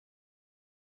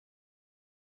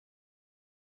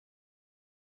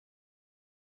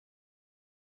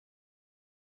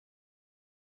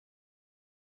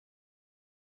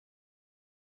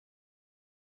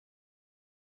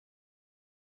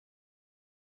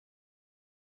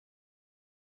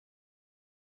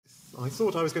I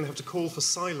thought I was going to have to call for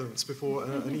silence before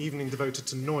an evening devoted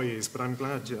to noise, but I'm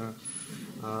glad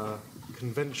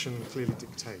convention clearly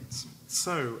dictates.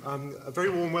 So, a very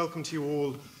warm welcome to you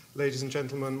all, ladies and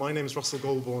gentlemen. My name is Russell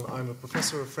Goulbourne. I'm a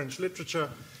professor of French literature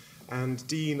and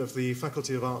Dean of the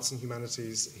Faculty of Arts and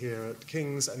Humanities here at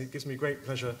King's, and it gives me great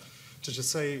pleasure to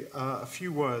just say a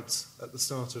few words at the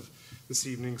start of this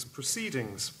evening's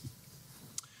proceedings.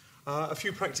 A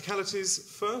few practicalities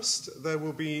first. There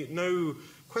will be no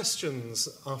questions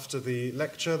after the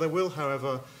lecture. There will,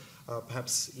 however,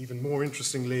 perhaps even more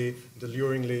interestingly and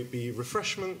alluringly, be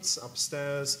refreshments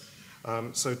upstairs.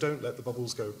 So don't let the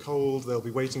bubbles go cold. They'll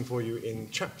be waiting for you in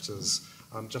chapters,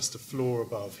 just a floor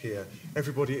above here.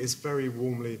 Everybody is very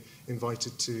warmly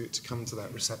invited to come to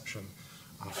that reception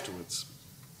afterwards.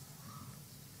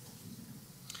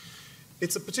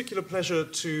 It's a particular pleasure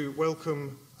to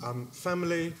welcome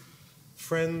family,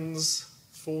 friends,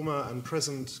 former and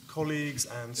present colleagues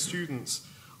and students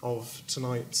of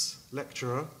tonight's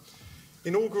lecturer.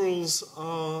 Inaugurals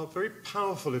are very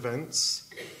powerful events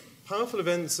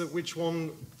at which one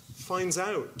finds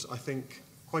out, I think,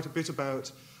 quite a bit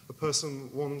about a person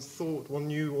one thought one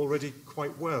knew already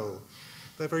quite well.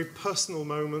 They're very personal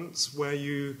moments where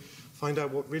you find out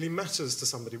what really matters to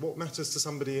somebody, what matters to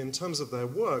somebody in terms of their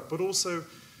work, but also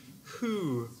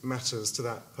who matters to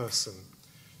that person,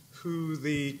 who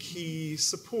the key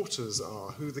supporters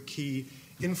are, who the key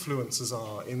influencers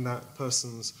are in that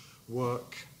person's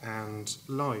work and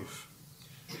life.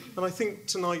 And I think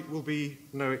tonight will be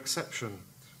no exception,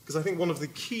 because I think one of the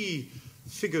key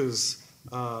figures,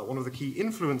 one of the key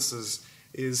influencers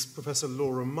is Professor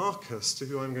Laura Marcus, to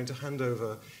whom I'm going to hand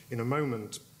over in a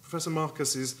moment. Professor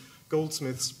Marcus is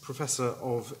Goldsmith's Professor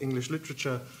of English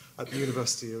Literature at the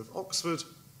University of Oxford,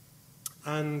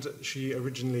 and she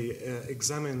originally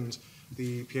examined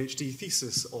the PhD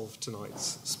thesis of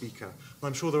tonight's speaker. And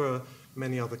I'm sure there are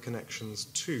many other connections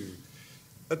too.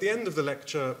 At the end of the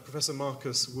lecture, Professor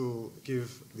Marcus will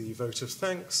give the vote of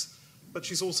thanks, but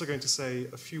she's also going to say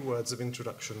a few words of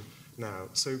introduction now.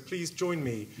 So please join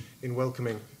me in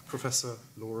welcoming Professor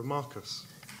Laura Marcus.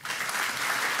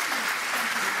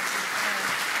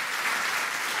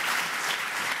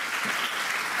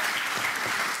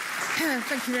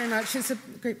 Thank you very much. It's a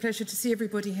great pleasure to see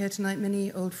everybody here tonight,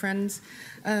 many old friends.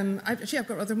 I've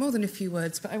got rather more than a few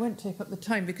words, but I won't take up the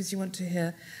time because you want to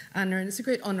hear Anna, and it's a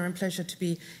great honour and pleasure to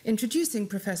be introducing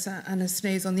Professor Anna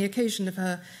Snaith on the occasion of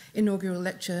her inaugural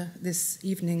lecture this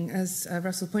evening. As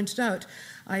Russell pointed out,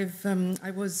 I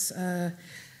was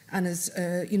Anna's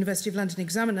University of London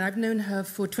examiner. I've known her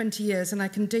for 20 years, and I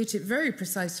can date it very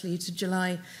precisely to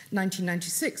July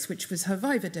 1996, which was her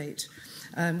Viva date.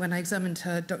 When I examined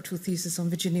her doctoral thesis on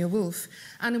Virginia Woolf.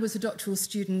 Anna was a doctoral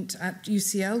student at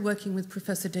UCL, working with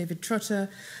Professor David Trotter,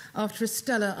 after a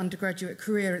stellar undergraduate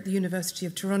career at the University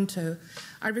of Toronto.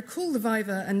 I recall the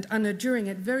Viva and Anna during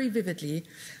it very vividly.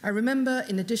 I remember,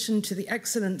 in addition to the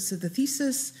excellence of the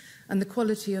thesis and the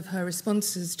quality of her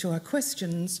responses to our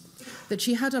questions, that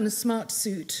she had on a smart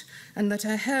suit and that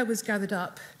her hair was gathered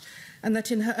up, and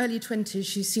that in her early 20s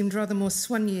she seemed rather more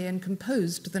soignée and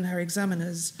composed than her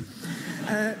examiners.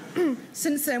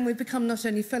 Since then, we've become not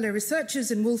only fellow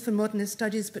researchers in Woolf and modernist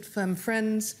studies, but firm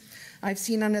friends. I've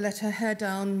seen Anna let her hair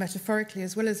down, metaphorically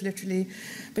as well as literally,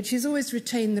 but she's always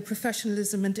retained the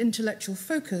professionalism and intellectual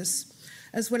focus,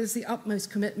 as well as the utmost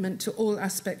commitment to all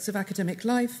aspects of academic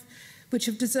life, which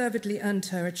have deservedly earned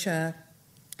her a chair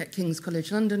at King's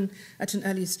College London at an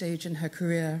early stage in her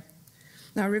career.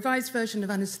 Now, a revised version of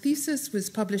Anna's thesis was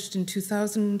published in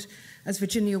 2000 as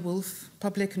Virginia Woolf,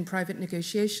 Public and Private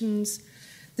Negotiations.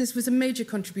 This was a major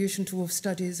contribution to Woolf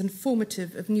studies and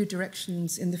formative of new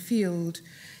directions in the field,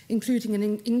 including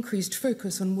an increased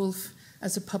focus on Woolf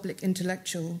as a public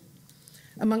intellectual.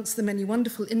 Amongst the many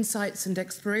wonderful insights and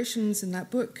explorations in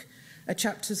that book are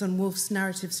chapters on Woolf's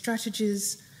narrative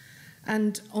strategies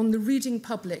and on the reading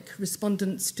public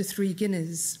respondents to Three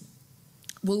Guineas.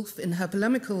 Woolf, in her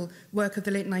polemical work of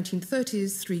the late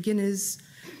 1930s, Three Guineas,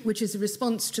 which is a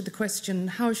response to the question,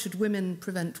 how should women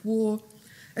prevent war,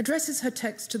 addresses her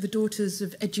text to the daughters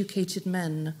of educated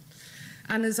men.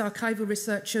 Anna's archival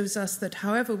research shows us that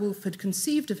however Woolf had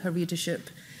conceived of her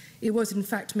readership, it was in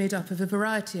fact made up of a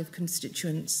variety of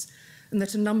constituents, and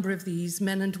that a number of these,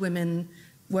 men and women,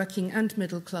 working and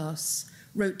middle class,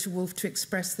 wrote to Woolf to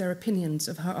express their opinions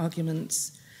of her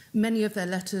arguments. Many of their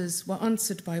letters were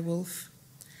answered by Woolf.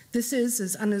 This is,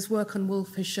 as Anna's work on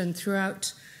Woolf has shown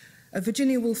throughout, a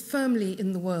Virginia Woolf firmly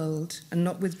in the world and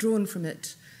not withdrawn from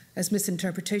it, as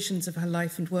misinterpretations of her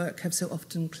life and work have so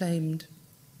often claimed.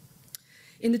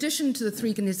 In addition to the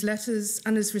Three Guineas letters,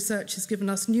 Anna's research has given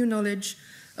us new knowledge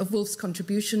of Woolf's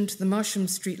contribution to the Marsham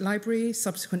Street Library,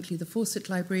 subsequently the Fawcett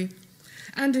Library,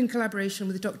 and in collaboration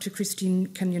with Dr. Christine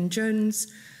Kenyon-Jones,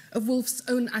 of Woolf's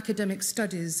own academic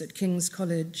studies at King's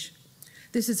College.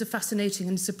 This is a fascinating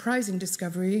and surprising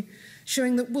discovery,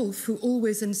 showing that Woolf, who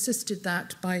always insisted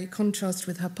that, by contrast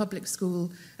with her public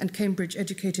school and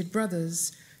Cambridge-educated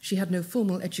brothers, she had no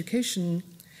formal education,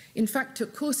 in fact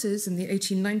took courses in the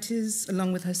 1890s,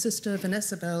 along with her sister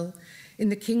Vanessa Bell, in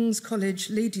the King's College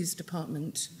Ladies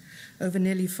Department. Over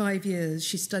nearly 5 years,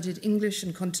 she studied English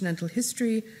and continental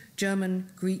history, German,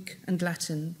 Greek, and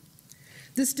Latin.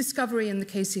 This discovery in the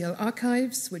KCL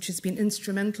archives, which has been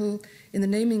instrumental in the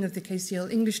naming of the KCL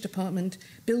English Department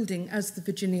building as the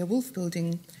Virginia Woolf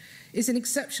Building, is an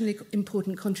exceptionally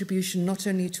important contribution not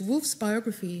only to Woolf's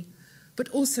biography, but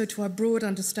also to our broad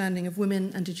understanding of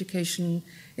women and education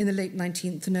in the late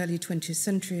 19th and early 20th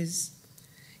centuries.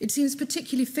 It seems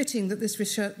particularly fitting that this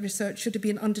research should have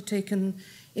been undertaken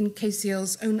in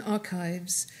KCL's own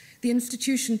archives, the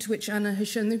institution to which Anna has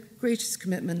shown the greatest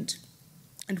commitment,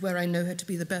 and where I know her to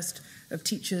be the best of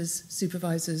teachers,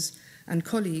 supervisors, and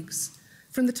colleagues,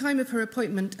 from the time of her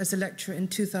appointment as a lecturer in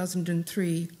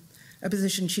 2003, a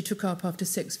position she took up after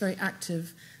 6 very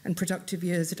active and productive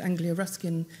years at Anglia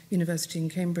Ruskin University in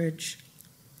Cambridge.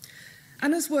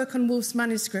 Anna's work on Woolf's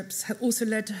manuscripts had also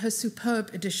led to her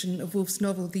superb edition of Woolf's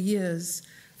novel, The Years,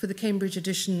 for the Cambridge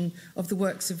edition of the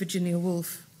works of Virginia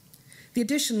Woolf. The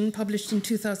edition, published in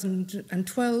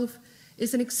 2012,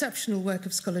 is an exceptional work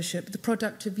of scholarship, the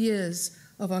product of years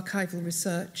of archival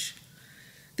research.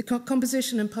 The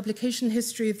composition and publication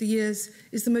history of The Years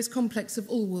is the most complex of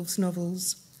all Woolf's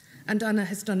novels, and Anna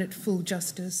has done it full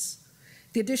justice.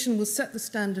 The edition will set the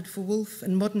standard for Woolf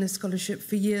and modernist scholarship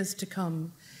for years to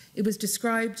come. It was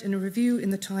described in a review in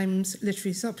the Times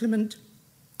Literary Supplement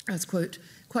as, quote,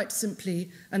 quite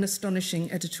simply an astonishing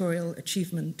editorial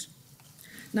achievement.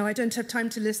 Now, I don't have time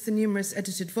to list the numerous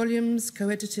edited volumes,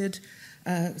 co-edited,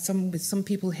 with some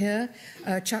people here,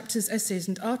 chapters, essays,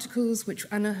 and articles which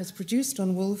Anna has produced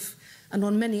on Woolf and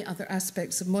on many other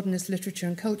aspects of modernist literature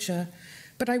and culture,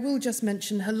 but I will just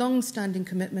mention her long-standing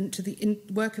commitment to the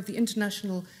work of the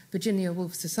International Virginia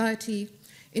Woolf Society,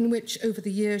 in which over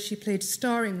the years she played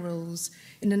starring roles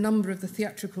in a number of the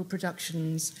theatrical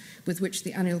productions with which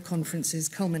the annual conferences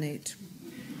culminate.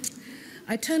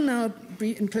 I turn now,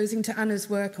 in closing, to Anna's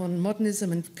work on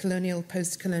modernism and colonial,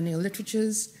 post-colonial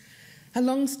literatures. Her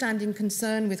long-standing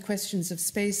concern with questions of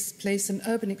space, place, and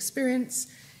urban experience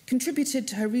contributed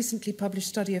to her recently published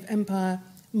study of empire,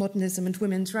 modernism, and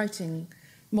women's writing,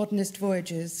 Modernist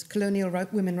Voyages, Colonial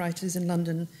Women Writers in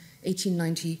London,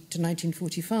 1890 to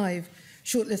 1945,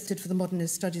 shortlisted for the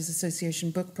Modernist Studies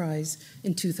Association Book Prize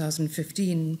in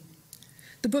 2015.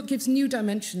 The book gives new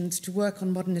dimensions to work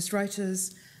on modernist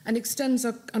writers and extends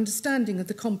our understanding of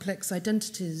the complex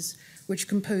identities which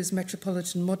compose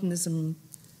metropolitan modernism.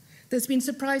 There's been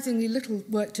surprisingly little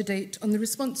work to date on the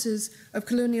responses of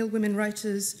colonial women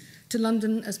writers to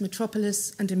London as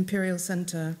metropolis and imperial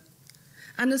centre.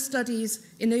 Anna's studies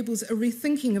enables a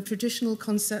rethinking of traditional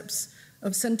concepts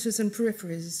of centres and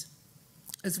peripheries,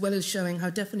 as well as showing how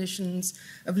definitions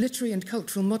of literary and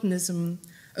cultural modernism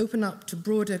open up to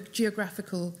broader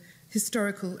geographical,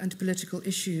 historical, and political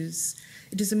issues.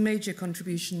 It is a major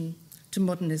contribution to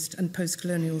modernist and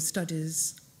post-colonial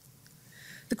studies.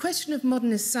 The question of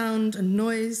modernist sound and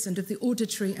noise and of the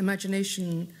auditory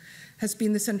imagination has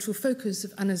been the central focus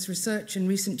of Anna's research in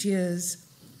recent years,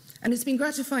 and it's been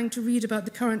gratifying to read about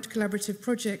the current collaborative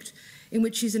project in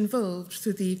which she's involved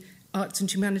through the Arts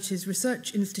and Humanities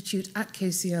Research Institute at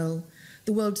KCL,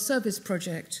 the World Service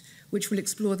Project, which will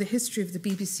explore the history of the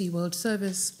BBC World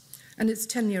Service and its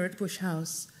tenure at Bush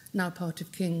House, now part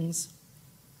of King's.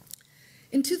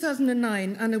 In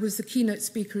 2009, Anna was the keynote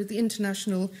speaker at the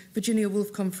International Virginia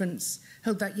Woolf Conference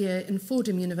held that year in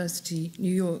Fordham University,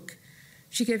 New York.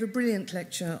 She gave a brilliant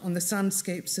lecture on the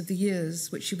soundscapes of the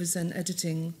years, which she was then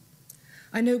editing.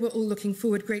 I know we're all looking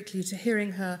forward greatly to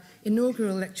hearing her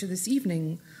inaugural lecture this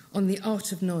evening on the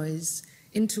art of noise,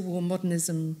 interwar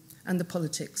modernism, and the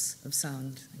politics of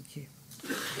sound. Thank you.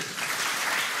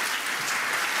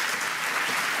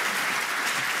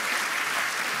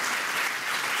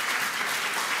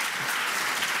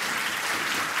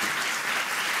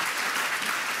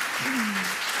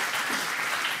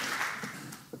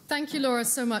 Thank you, Laura,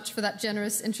 so much for that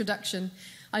generous introduction.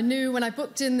 I knew when I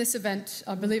booked in this event,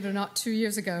 believe it or not, 2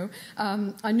 years ago,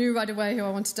 I knew right away who I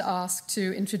wanted to ask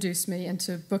to introduce me and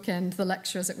to bookend the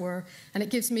lecture, as it were. And it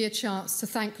gives me a chance to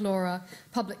thank Laura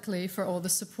publicly for all the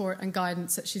support and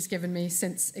guidance that she's given me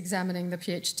since examining the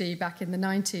PhD back in the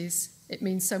 90s. It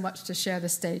means so much to share the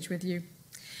stage with you.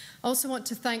 I also want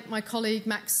to thank my colleague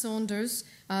Max Saunders,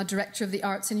 Director of the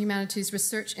Arts and Humanities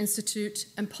Research Institute,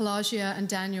 and Pelagia and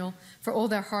Daniel for all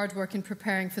their hard work in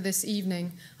preparing for this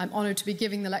evening. I'm honoured to be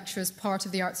giving the lecture as part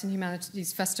of the Arts and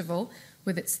Humanities Festival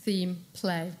with its theme,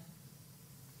 play.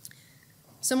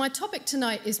 So my topic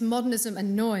tonight is modernism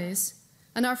and noise,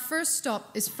 and our first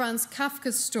stop is Franz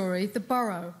Kafka's story, The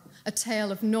Burrow, a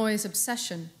tale of noise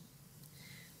obsession.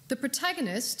 The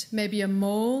protagonist, maybe a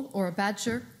mole or a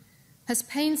badger, has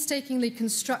painstakingly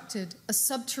constructed a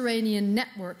subterranean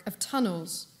network of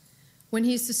tunnels when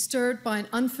he is disturbed by an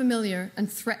unfamiliar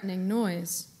and threatening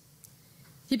noise.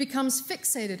 He becomes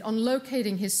fixated on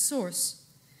locating his source.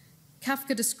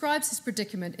 Kafka describes his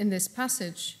predicament in this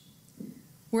passage.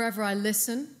 Wherever I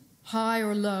listen, high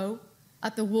or low,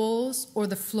 at the walls or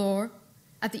the floor,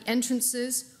 at the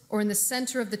entrances or in the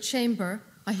center of the chamber,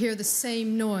 I hear the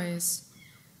same noise.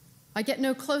 I get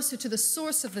no closer to the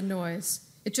source of the noise.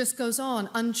 It just goes on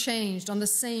unchanged on the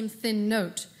same thin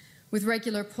note, with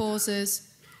regular pauses,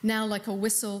 now like a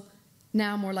whistle,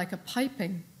 now more like a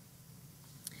piping.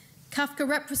 Kafka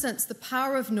represents the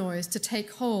power of noise to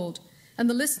take hold and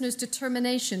the listener's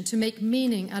determination to make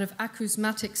meaning out of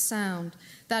acousmatic sound,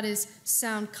 that is,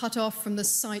 sound cut off from the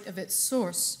sight of its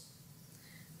source.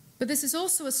 But this is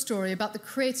also a story about the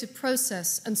creative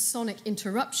process and sonic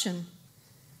interruption.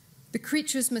 The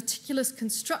creature's meticulous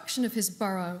construction of his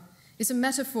burrow is a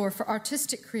metaphor for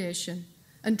artistic creation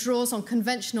and draws on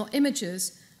conventional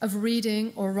images of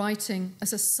reading or writing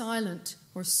as a silent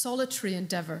or solitary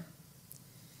endeavor.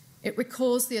 It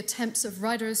recalls the attempts of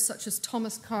writers such as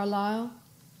Thomas Carlyle,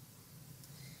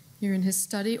 here in his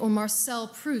study, or Marcel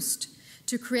Proust,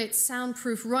 to create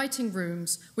soundproof writing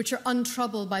rooms which are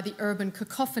untroubled by the urban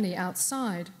cacophony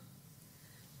outside.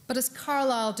 But as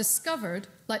Carlyle discovered,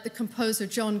 like the composer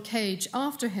John Cage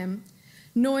after him,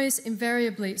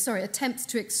 attempts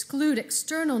to exclude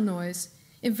external noise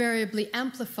invariably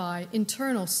amplify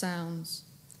internal sounds.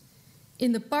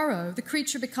 In the burrow, the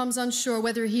creature becomes unsure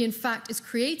whether he in fact is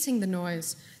creating the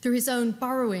noise through his own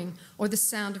burrowing or the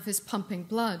sound of his pumping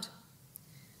blood.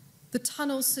 The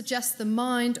tunnels suggest the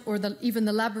mind or even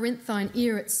the labyrinthine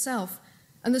ear itself,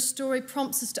 and the story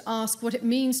prompts us to ask what it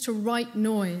means to write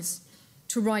noise,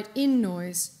 to write in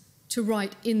noise, to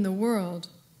write in the world.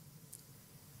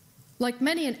 Like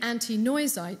many an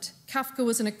anti-noisite, Kafka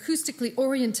was an acoustically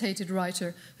orientated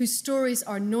writer whose stories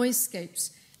are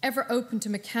noisescapes, ever open to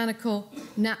mechanical,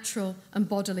 natural, and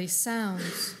bodily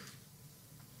sounds.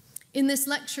 In this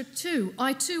lecture,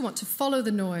 I too want to follow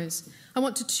the noise. I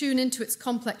want to tune into its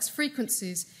complex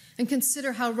frequencies and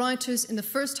consider how writers in the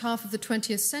first half of the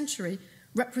 20th century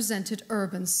represented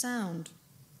urban sound.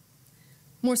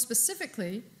 More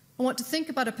specifically, I want to think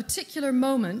about a particular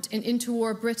moment in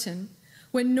interwar Britain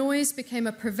when noise became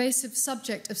a pervasive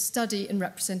subject of study and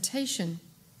representation.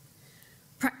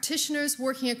 Practitioners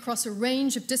working across a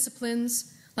range of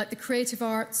disciplines like the creative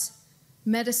arts,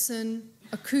 medicine,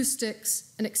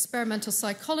 acoustics, and experimental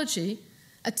psychology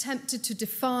attempted to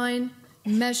define,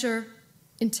 measure,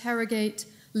 interrogate,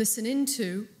 listen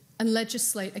into, and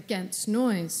legislate against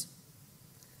noise.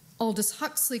 Aldous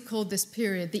Huxley called this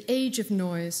period the Age of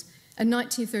Noise, and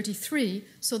 1933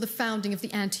 saw the founding of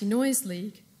the Anti-Noise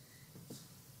League.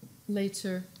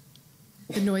 Later,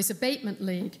 the Noise Abatement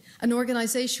League, an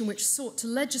organization which sought to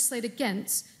legislate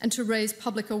against and to raise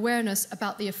public awareness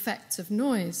about the effects of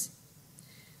noise.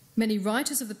 Many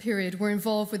writers of the period were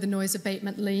involved with the Noise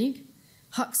Abatement League: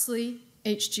 Huxley,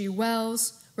 H.G.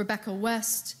 Wells, Rebecca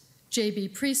West, J.B.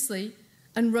 Priestley,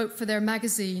 and wrote for their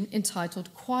magazine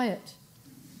entitled Quiet.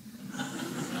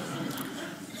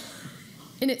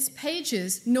 In its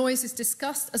pages, noise is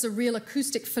discussed as a real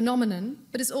acoustic phenomenon,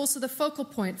 but is also the focal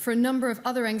point for a number of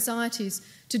other anxieties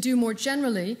to do more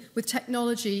generally with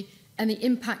technology and the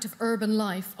impact of urban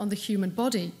life on the human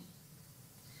body.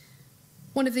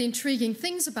 One of the intriguing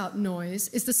things about noise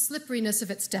is the slipperiness of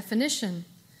its definition.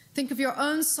 Think of your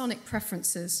own sonic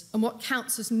preferences and what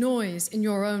counts as noise in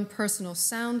your own personal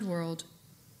sound world.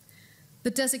 The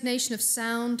designation of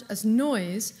sound as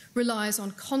noise relies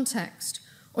on context,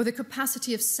 or the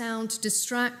capacity of sound to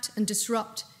distract and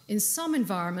disrupt in some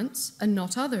environments and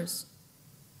not others.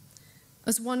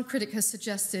 As one critic has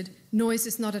suggested, noise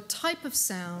is not a type of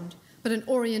sound, but an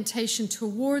orientation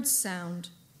towards sound.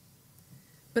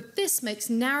 But this makes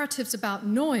narratives about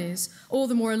noise all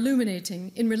the more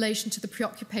illuminating in relation to the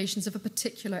preoccupations of a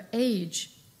particular age.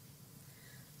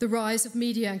 The rise of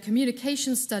media and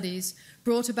communication studies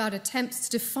brought about attempts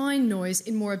to define noise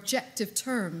in more objective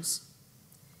terms.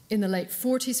 In the late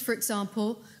 40s, for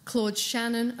example, Claude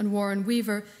Shannon and Warren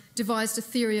Weaver devised a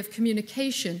theory of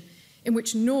communication in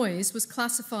which noise was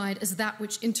classified as that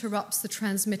which interrupts the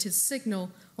transmitted signal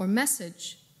or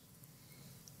message.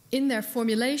 In their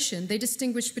formulation, they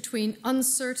distinguished between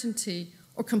uncertainty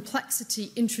or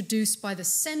complexity introduced by the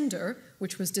sender,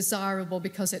 which was desirable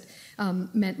because it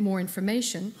meant more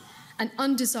information, and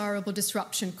undesirable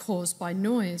disruption caused by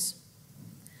noise.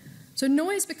 So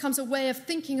noise becomes a way of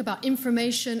thinking about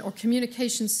information or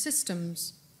communication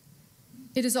systems.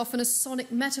 It is often a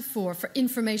sonic metaphor for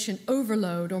information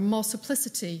overload or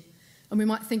multiplicity, and we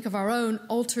might think of our own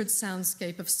altered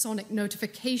soundscape of sonic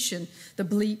notification, the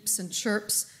bleeps and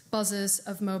chirps, buzzes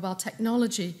of mobile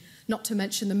technology, not to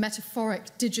mention the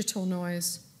metaphoric digital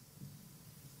noise.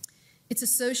 It's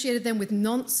associated then with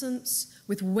nonsense,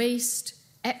 with waste,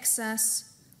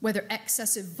 excess, whether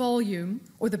excessive volume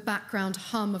or the background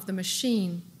hum of the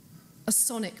machine, a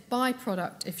sonic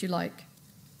byproduct, if you like.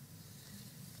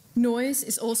 Noise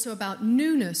is also about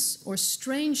newness or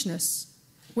strangeness.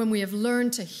 When we have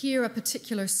learned to hear a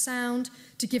particular sound,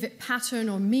 to give it pattern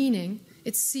or meaning,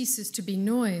 it ceases to be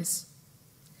noise.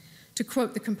 To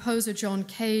quote the composer John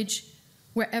Cage,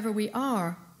 wherever we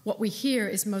are, what we hear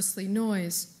is mostly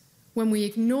noise. When we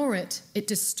ignore it, it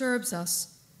disturbs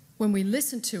us. When we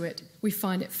listen to it, we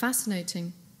find it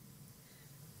fascinating.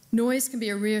 Noise can be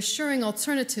a reassuring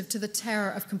alternative to the terror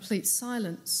of complete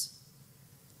silence.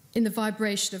 In the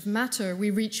vibration of matter, we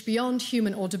reach beyond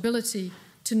human audibility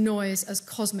to noise as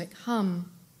cosmic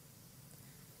hum.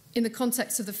 In the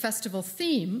context of the festival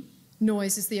theme,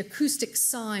 noise is the acoustic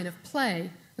sign of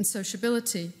play and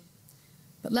sociability.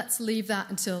 But let's leave that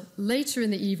until later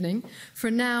in the evening. For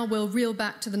now, we'll reel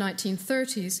back to the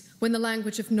 1930s, when the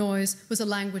language of noise was a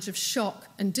language of shock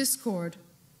and discord.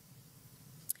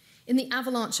 In the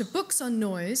avalanche of books on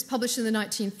noise, published in the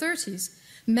 1930s,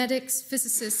 medics,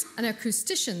 physicists, and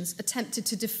acousticians attempted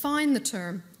to define the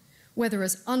term, whether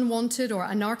as unwanted or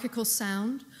anarchical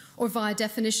sound, or via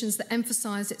definitions that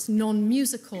emphasize its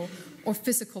non-musical or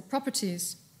physical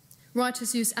properties.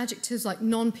 Writers used adjectives like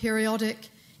non-periodic,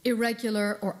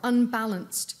 irregular, or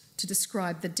unbalanced to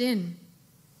describe the din.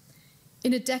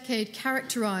 In a decade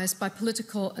characterized by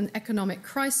political and economic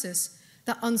crisis,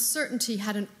 that uncertainty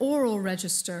had an oral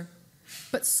register,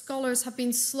 but scholars have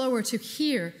been slower to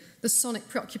hear the sonic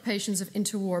preoccupations of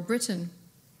interwar Britain.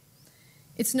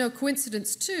 It's no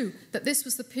coincidence, too, that this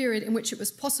was the period in which it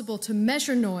was possible to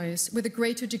measure noise with a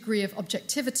greater degree of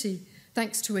objectivity,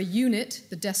 thanks to a unit,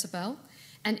 the decibel,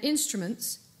 and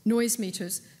instruments, noise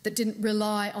meters, that didn't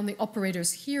rely on the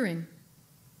operator's hearing.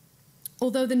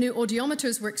 Although the new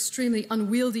audiometers were extremely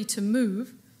unwieldy to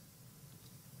move,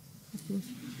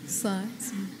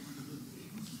 slides,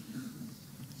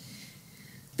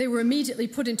 they were immediately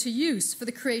put into use for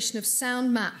the creation of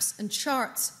sound maps and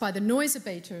charts by the noise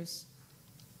abaters.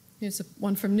 Here's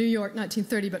one from New York,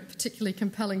 1930, but particularly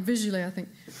compelling visually, I think.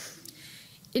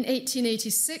 In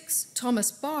 1886, Thomas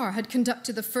Barr had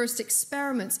conducted the first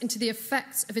experiments into the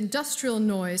effects of industrial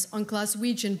noise on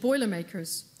Glaswegian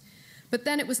boilermakers. But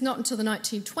then it was not until the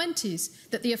 1920s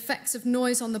that the effects of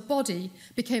noise on the body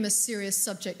became a serious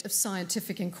subject of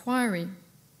scientific inquiry.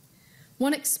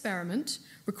 One experiment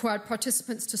required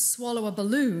participants to swallow a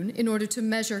balloon in order to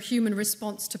measure human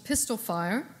response to pistol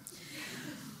fire.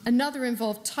 Another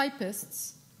involved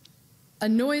typists, a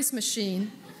noise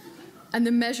machine, and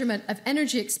the measurement of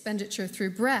energy expenditure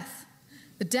through breath.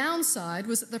 The downside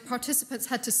was that the participants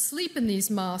had to sleep in these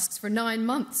masks for 9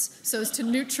 months so as to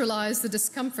neutralize the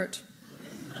discomfort.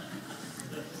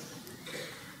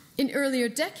 In earlier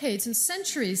decades and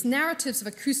centuries, narratives of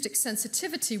acoustic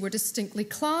sensitivity were distinctly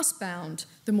class-bound.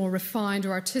 The more refined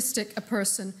or artistic a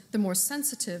person, the more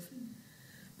sensitive.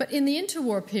 But in the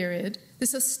interwar period,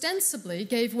 this ostensibly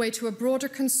gave way to a broader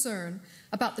concern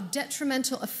about the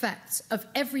detrimental effects of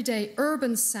everyday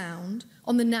urban sound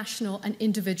on the national and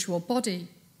individual body.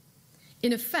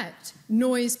 In effect,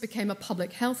 noise became a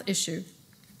public health issue.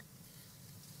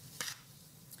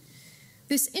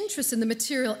 This interest in the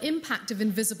material impact of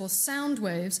invisible sound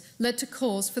waves led to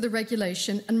calls for the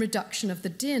regulation and reduction of the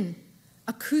din.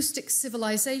 Acoustic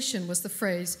civilization was the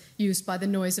phrase used by the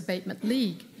Noise Abatement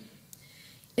League.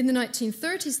 In the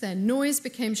 1930s, then, noise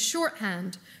became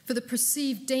shorthand for the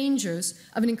perceived dangers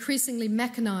of an increasingly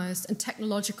mechanized and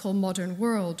technological modern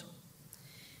world.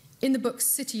 In the book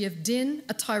City of Din,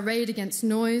 A Tirade Against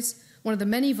Noise, one of the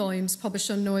many volumes published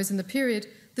on noise in the period,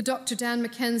 the Dr. Dan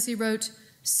Mackenzie wrote,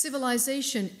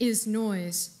 "Civilization is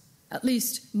noise. At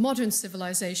least modern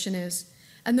civilization is.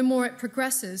 And the more it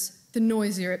progresses, the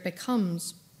noisier it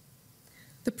becomes."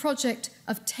 The project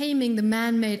of taming the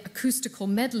man-made acoustical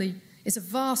medley is a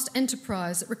vast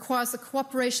enterprise that requires the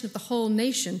cooperation of the whole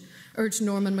nation, urged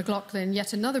Norman McLaughlin in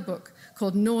yet another book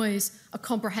called Noise, A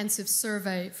Comprehensive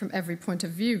Survey from Every Point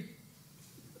of View.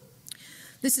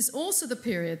 This is also the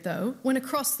period, though, when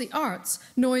across the arts,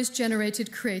 noise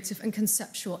generated creative and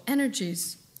conceptual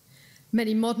energies.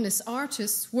 Many modernist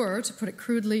artists were, to put it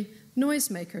crudely,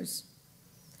 noisemakers.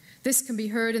 This can be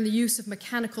heard in the use of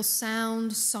mechanical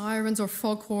sound, sirens or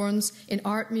foghorns in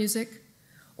art music,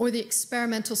 or the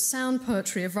experimental sound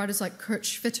poetry of writers like Kurt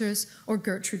Schwitters or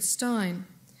Gertrude Stein,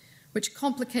 which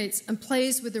complicates and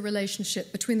plays with the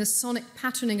relationship between the sonic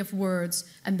patterning of words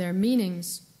and their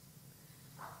meanings.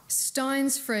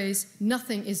 Stein's phrase,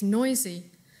 "nothing is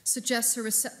noisy," suggests a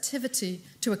receptivity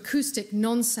to acoustic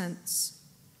nonsense.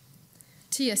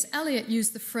 T.S. Eliot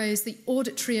used the phrase, "the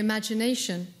auditory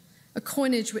imagination," a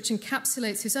coinage which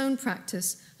encapsulates his own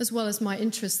practice as well as my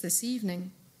interest this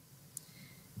evening.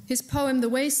 His poem, The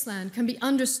Wasteland, can be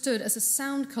understood as a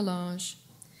sound collage.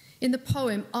 In the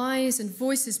poem, eyes and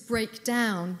voices break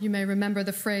down. You may remember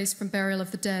the phrase from Burial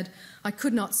of the Dead, "I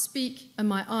could not speak and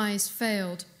my eyes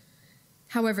failed."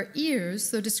 However,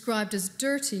 ears, though described as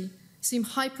dirty, seem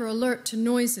hyper-alert to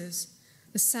noises,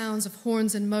 the sounds of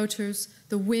horns and motors,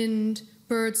 the wind,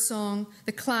 bird song,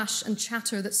 the clash and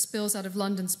chatter that spills out of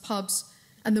London's pubs,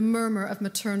 and the murmur of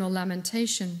maternal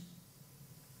lamentation.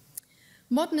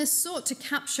 Modernists sought to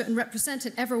capture and represent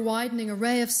an ever-widening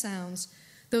array of sounds,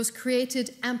 those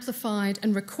created, amplified,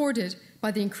 and recorded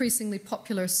by the increasingly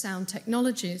popular sound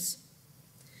technologies.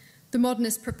 The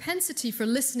modernist propensity for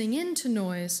listening in to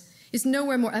noise is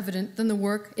nowhere more evident than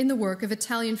in the work of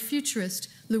Italian futurist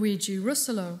Luigi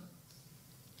Russolo,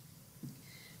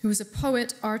 who was a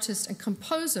poet, artist, and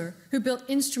composer who built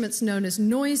instruments known as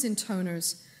noise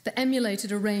intoners that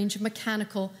emulated a range of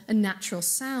mechanical and natural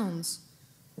sounds.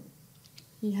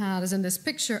 He had, as in this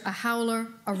picture, a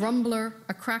howler, a rumbler,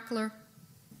 a crackler.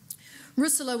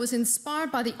 Russolo was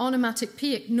inspired by the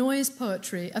onomatopoeic noise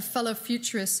poetry of fellow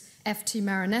futurist F.T.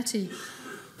 Marinetti,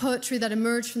 poetry that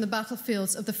emerged from the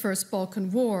battlefields of the First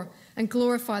Balkan War and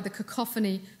glorified the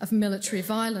cacophony of military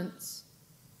violence.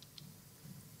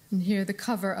 And here the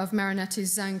cover of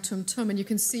Marinetti's Zang Tum Tum, and you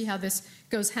can see how this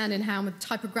goes hand in hand with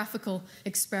typographical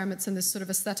experiments and this sort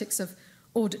of aesthetics of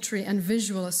auditory and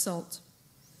visual assault.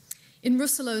 In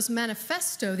Russolo's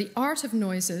manifesto, The Art of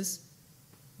Noises,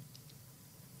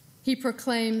 he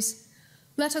proclaims,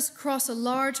 "Let us cross a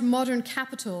large modern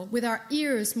capital with our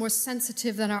ears more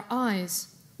sensitive than our eyes.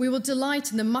 We will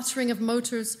delight in the muttering of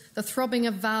motors, the throbbing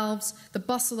of valves, the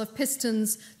bustle of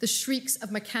pistons, the shrieks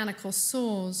of mechanical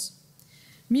saws.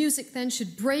 Music then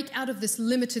should break out of this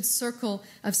limited circle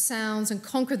of sounds and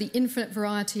conquer the infinite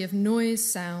variety of noise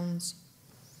sounds."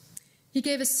 He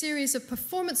gave a series of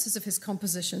performances of his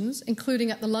compositions,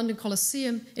 including at the London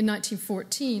Coliseum in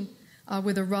 1914,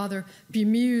 with a rather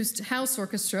bemused house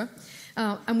orchestra,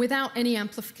 and without any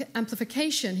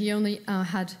amplification. He only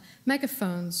had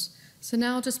megaphones. So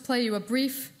now I'll just play you a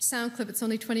brief sound clip, it's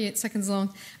only 28 seconds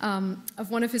long,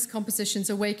 of one of his compositions,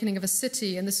 Awakening of a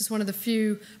City, and this is one of the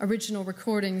few original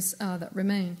recordings that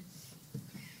remain.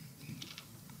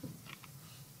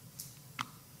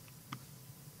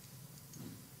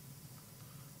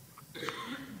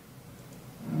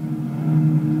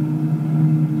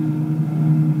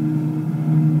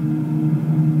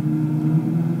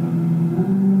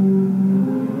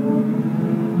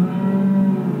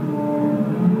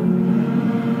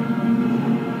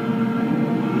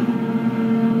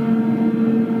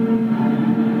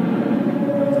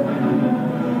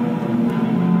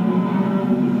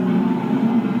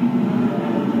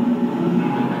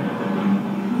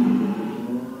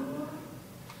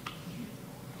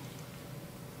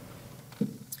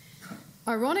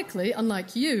 Ironically,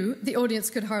 unlike you, the audience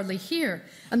could hardly hear,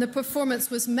 and the performance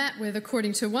was met with,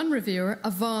 according to one reviewer,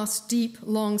 a vast, deep,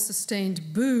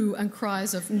 long-sustained boo and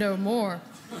cries of "no more."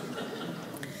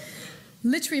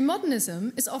 Literary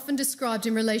modernism is often described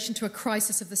in relation to a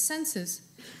crisis of the senses.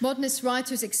 Modernist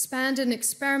writers expanded and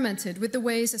experimented with the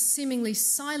ways a seemingly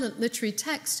silent literary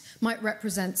text might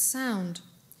represent sound.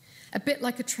 A bit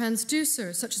like a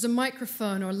transducer, such as a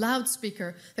microphone or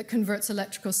loudspeaker that converts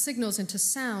electrical signals into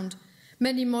sound,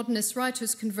 many modernist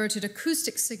writers converted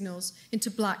acoustic signals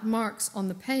into black marks on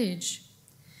the page.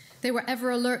 They were ever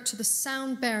alert to the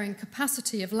sound-bearing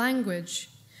capacity of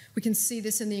language. We can see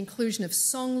this in the inclusion of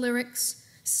song lyrics,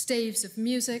 staves of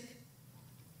music.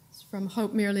 It's from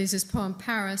Hope Mirrlees' poem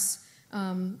Paris,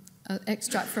 an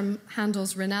extract from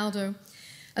Handel's Rinaldo,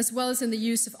 as well as in the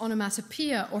use of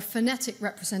onomatopoeia or phonetic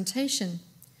representation.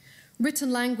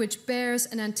 Written language bears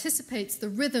and anticipates the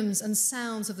rhythms and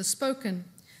sounds of the spoken,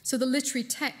 so the literary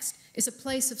text is a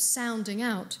place of sounding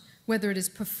out, whether it is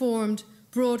performed,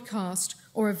 broadcast,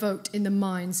 or evoked in the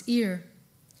mind's ear.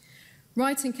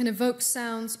 Writing can evoke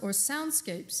sounds or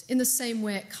soundscapes in the same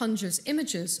way it conjures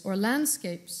images or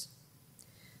landscapes.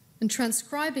 and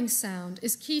transcribing sound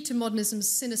is key to modernism's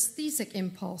synesthetic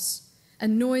impulse,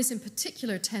 and noise in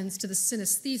particular tends to the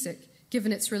synesthetic,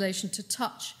 given its relation to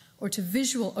touch or to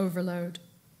visual overload.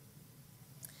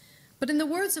 But in the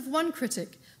words of one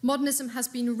critic, modernism has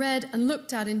been read and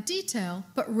looked at in detail,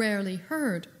 but rarely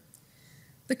heard.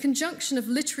 The conjunction of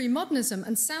literary modernism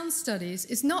and sound studies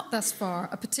is not thus far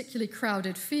a particularly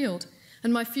crowded field,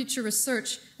 and my future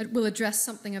research will address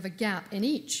something of a gap in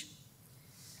each.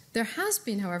 There has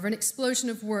been, however, an explosion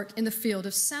of work in the field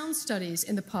of sound studies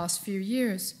in the past few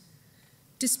years.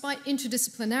 Despite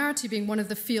interdisciplinarity being one of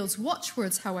the field's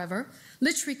watchwords, however,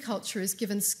 literary culture is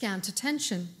given scant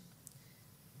attention.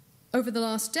 Over the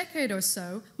last decade or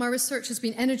so, my research has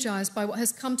been energized by what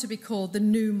has come to be called the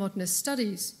new modernist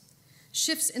studies.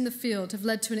 Shifts in the field have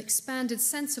led to an expanded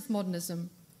sense of modernism.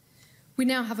 We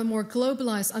now have a more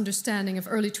globalized understanding of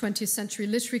early 20th century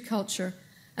literary culture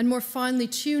and more finely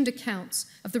tuned accounts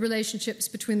of the relationships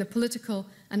between the political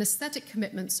and aesthetic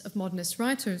commitments of modernist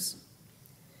writers.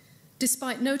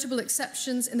 Despite notable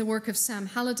exceptions in the work of Sam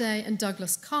Halliday and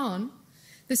Douglas Kahn,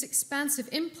 this expansive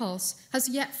impulse has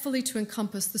yet fully to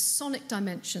encompass the sonic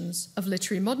dimensions of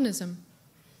literary modernism.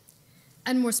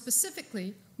 And more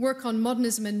specifically, work on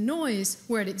modernism and noise,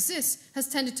 where it exists, has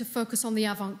tended to focus on the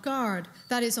avant-garde,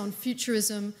 that is, on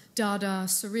futurism, Dada,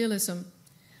 surrealism.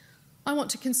 I want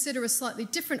to consider a slightly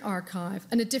different archive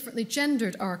and a differently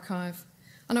gendered archive,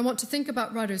 and I want to think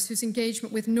about writers whose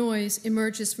engagement with noise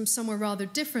emerges from somewhere rather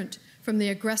different from the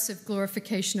aggressive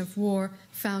glorification of war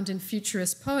found in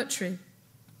futurist poetry.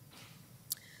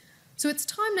 So it's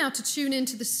time now to tune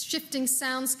into the shifting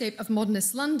soundscape of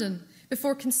modernist London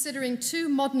before considering two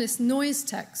modernist noise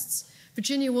texts,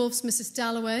 Virginia Woolf's Mrs.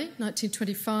 Dalloway,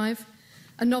 1925,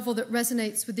 a novel that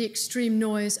resonates with the extreme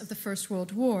noise of the First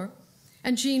World War,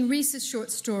 and Jean Rhys's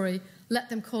short story, Let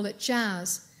Them Call It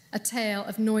Jazz, a tale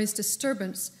of noise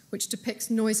disturbance which depicts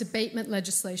noise abatement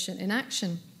legislation in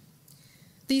action.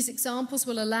 These examples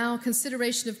will allow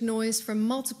consideration of noise from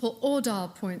multiple audible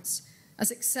points as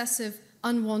excessive,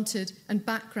 unwanted, and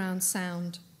background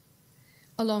sound.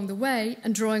 Along the way,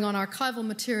 and drawing on archival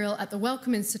material at the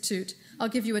Wellcome Institute, I'll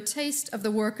give you a taste of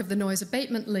the work of the Noise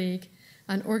Abatement League,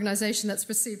 an organization that's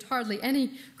received hardly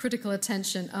any critical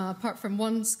attention, apart from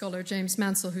one scholar, James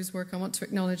Mansell, whose work I want to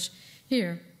acknowledge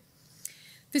here.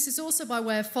 This is also by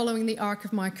way of following the arc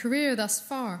of my career thus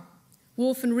far.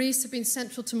 Woolf and Rhys have been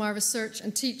central to my research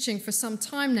and teaching for some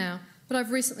time now, but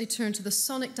I've recently turned to the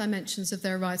sonic dimensions of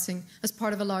their writing as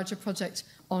part of a larger project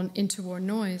on interwar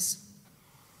noise.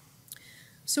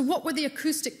 So what were the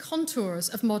acoustic contours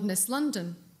of modernist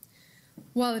London?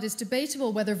 While it is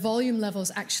debatable whether volume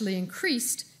levels actually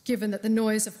increased, given that the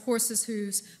noise of horses'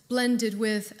 hooves blended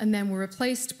with and then were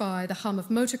replaced by the hum of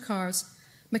motor cars,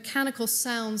 mechanical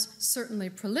sounds certainly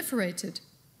proliferated.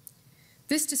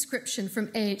 This description from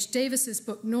A.H. Davis's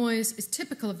book Noise is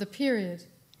typical of the period.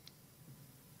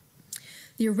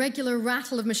 The irregular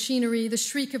rattle of machinery, the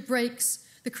shriek of brakes,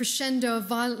 the crescendo of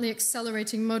violently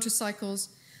accelerating motorcycles,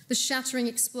 the shattering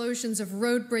explosions of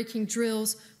road-breaking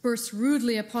drills burst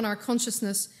rudely upon our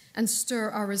consciousness and stir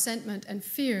our resentment and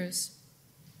fears.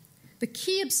 The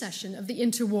key obsession of the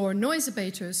interwar noise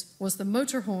abaters was the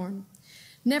motor horn.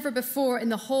 Never before in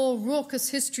the whole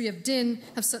raucous history of din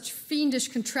have such fiendish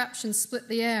contraptions split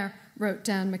the air, wrote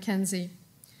Dan Mackenzie.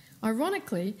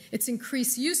 Ironically, its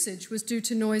increased usage was due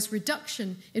to noise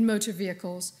reduction in motor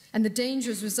vehicles and the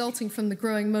dangers resulting from the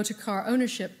growing motor car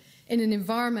ownership in an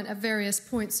environment at various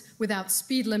points without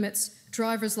speed limits,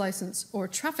 driver's license, or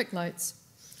traffic lights.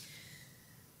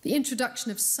 The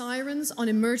introduction of sirens on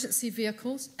emergency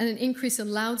vehicles and an increase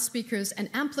in loudspeakers and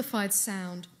amplified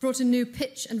sound brought a new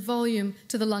pitch and volume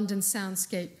to the London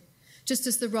soundscape, just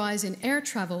as the rise in air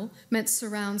travel meant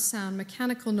surround sound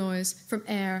mechanical noise from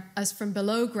air as from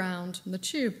below ground on the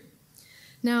tube.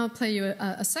 Now I'll play you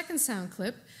a second sound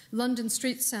clip, London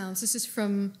Street Sounds. This is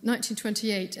from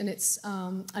 1928, and it's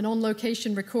an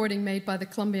on-location recording made by the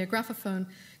Columbia Graphophone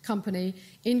Company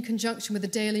in conjunction with the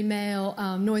Daily Mail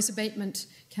noise abatement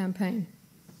campaign.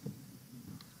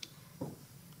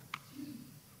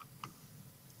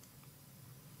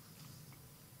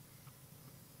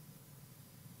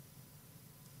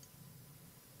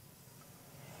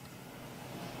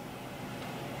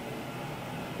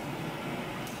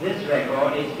 This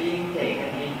record is being taken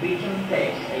in Beecham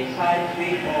Place, a side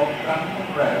street off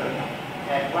Brumpton Road,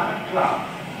 at 1 o'clock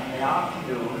in the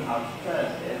afternoon of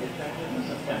Thursday, the 20th of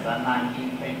September,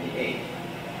 1928.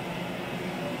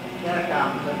 Here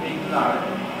comes the big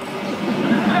lorry.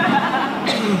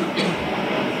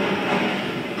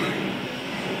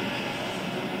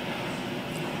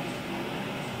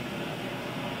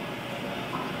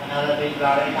 Another big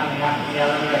lorry coming up the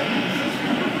yellow road.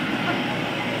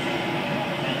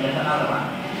 And there's another one.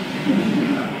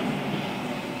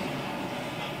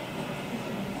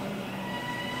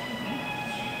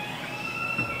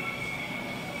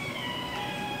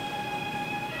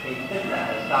 The fiddler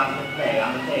has started to play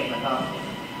on the pavement opposite.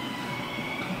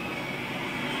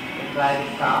 The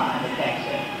private car and a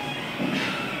taxi.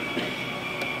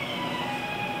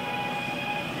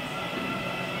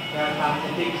 There comes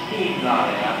a big steam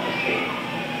lorry up the street.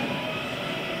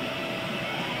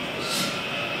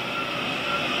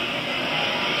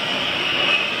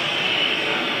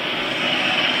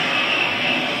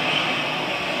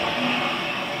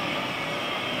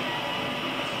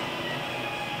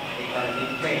 It's got a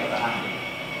big trailer behind it.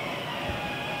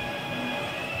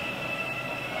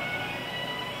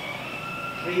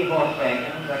 Three horse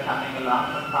wagons are coming along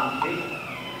from Pond Street.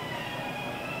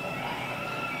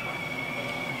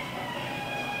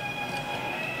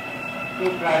 Two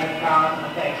private cars and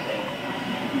a taxi.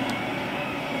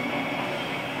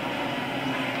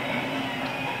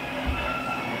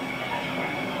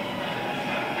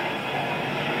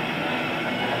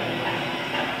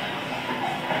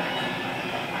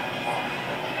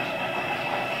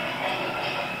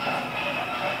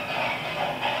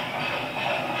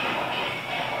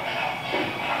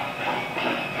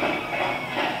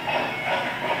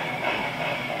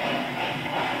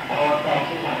 Four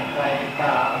taxis and a private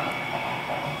car.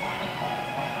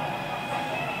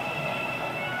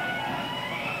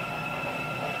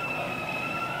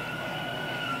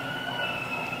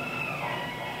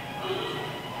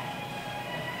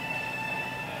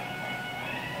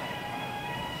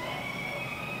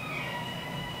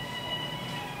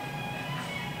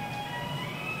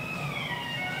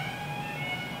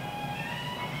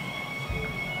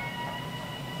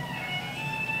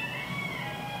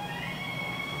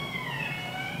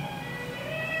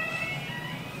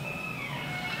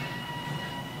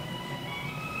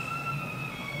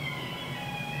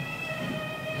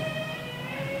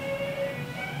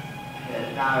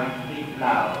 Now it's deep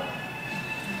loud.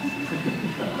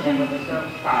 Then with the surf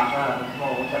starter and the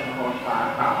small 7 horsepower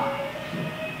car.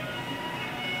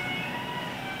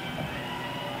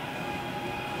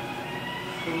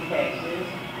 Two taxis.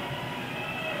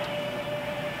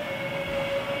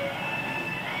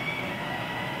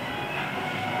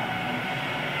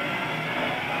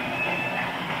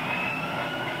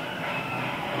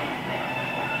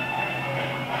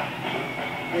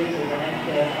 This is an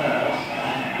empty hearse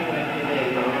and 2 empty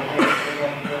vehicles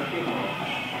going to a funeral.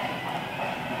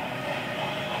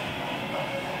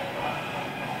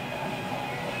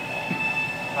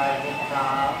 Private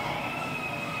cars,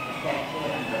 a taxi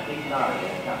and a big lorry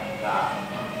is coming down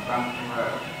on Brompton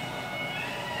Road.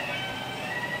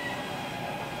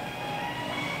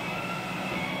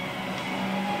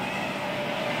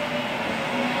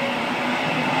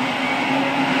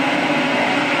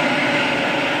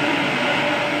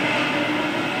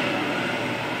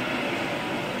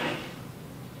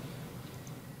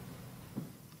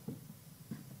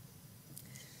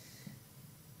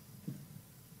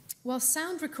 While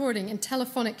sound recording and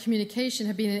telephonic communication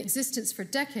have been in existence for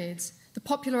decades, the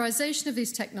popularization of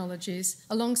these technologies,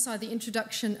 alongside the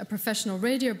introduction of professional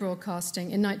radio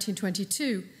broadcasting in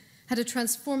 1922, had a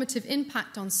transformative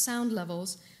impact on sound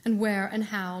levels and where and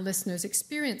how listeners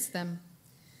experienced them.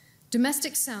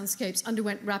 Domestic soundscapes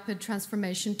underwent rapid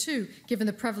transformation too, given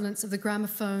the prevalence of the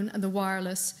gramophone and the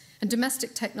wireless, and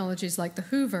domestic technologies like the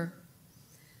Hoover.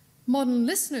 Modern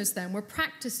listeners, then, were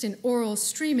practiced in oral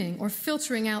streaming or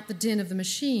filtering out the din of the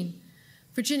machine.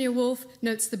 Virginia Woolf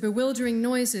notes the bewildering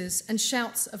noises and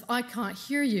shouts of "I can't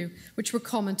hear you," which were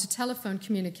common to telephone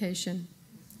communication.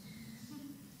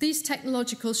 These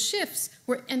technological shifts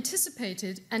were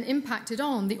anticipated and impacted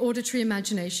on the auditory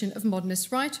imagination of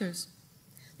modernist writers.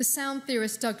 The sound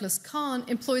theorist Douglas Kahn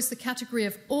employs the category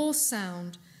of all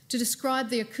sound to describe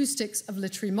the acoustics of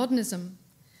literary modernism.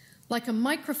 Like a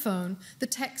microphone, the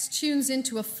text tunes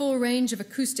into a full range of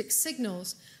acoustic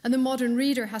signals, and the modern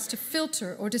reader has to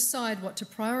filter or decide what to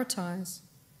prioritize.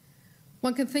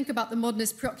 One can think about the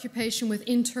modernist preoccupation with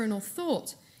internal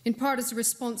thought, in part as a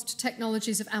response to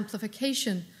technologies of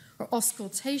amplification or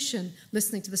auscultation,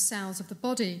 listening to the sounds of the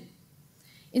body.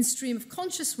 In stream of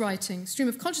consciousness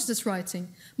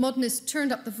writing, modernists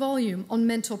turned up the volume on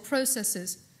mental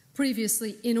processes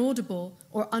previously inaudible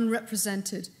or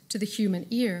unrepresented to the human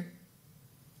ear.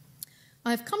 I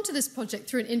have come to this project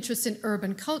through an interest in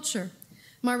urban culture.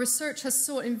 My research has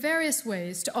sought in various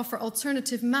ways to offer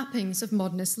alternative mappings of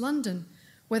modernist London,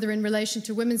 whether in relation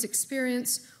to women's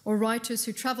experience or writers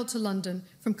who travelled to London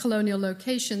from colonial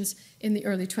locations in the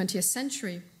early 20th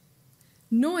century.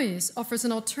 Noise offers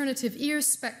an alternative ear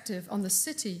perspective on the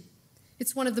city.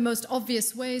 It's one of the most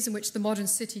obvious ways in which the modern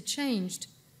city changed.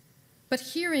 But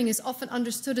hearing is often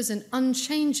understood as an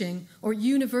unchanging or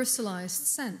universalized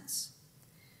sense.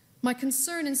 My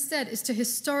concern instead is to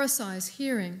historicize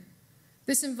hearing.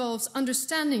 This involves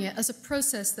understanding it as a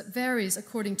process that varies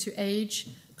according to age,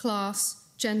 class,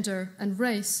 gender, and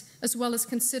race, as well as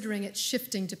considering its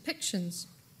shifting depictions.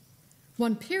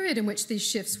 One period in which these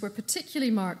shifts were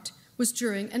particularly marked was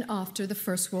during and after the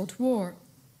First World War.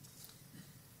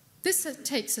 This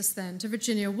takes us then to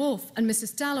Virginia Woolf and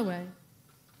Mrs. Dalloway,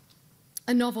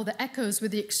 a novel that echoes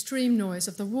with the extreme noise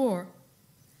of the war.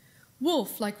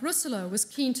 Woolf, like Rousseau, was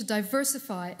keen to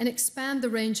diversify and expand the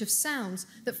range of sounds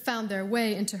that found their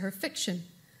way into her fiction.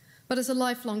 But as a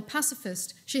lifelong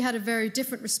pacifist, she had a very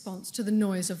different response to the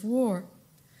noise of war.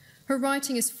 Her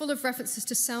writing is full of references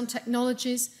to sound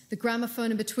technologies, the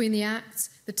gramophone in between the acts,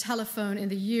 the telephone in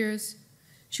the years.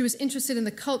 She was interested in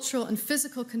the cultural and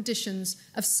physical conditions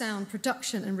of sound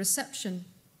production and reception.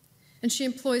 And she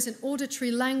employs an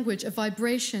auditory language of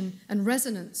vibration and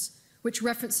resonance, which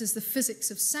references the physics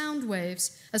of sound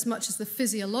waves as much as the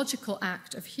physiological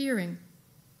act of hearing.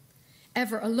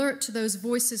 Ever alert to those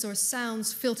voices or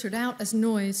sounds filtered out as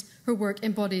noise, her work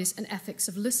embodies an ethics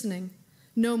of listening,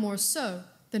 no more so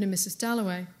than in Mrs.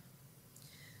 Dalloway.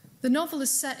 The novel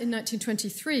is set in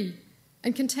 1923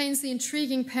 and contains the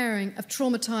intriguing pairing of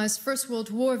traumatized First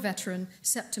World War veteran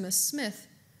Septimus Smith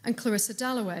and Clarissa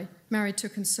Dalloway, married to a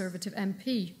Conservative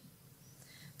MP.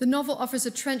 The novel offers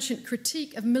a trenchant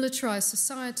critique of militarized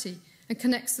society and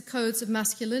connects the codes of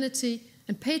masculinity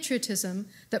and patriotism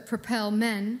that propel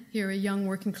men, here a young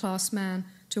working-class man,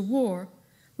 to war,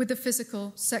 with the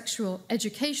physical, sexual,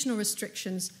 educational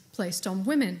restrictions placed on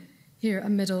women, here a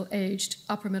middle-aged,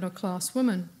 upper-middle-class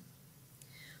woman.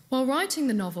 While writing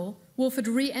the novel, Woolf had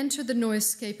re-entered the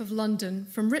noisescape of London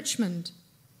from Richmond.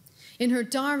 In her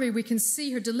diary, we can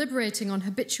see her deliberating on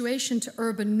habituation to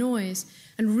urban noise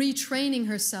and retraining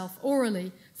herself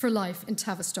orally for life in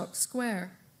Tavistock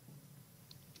Square.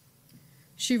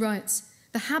 She writes,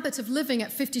 "The habit of living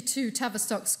at 52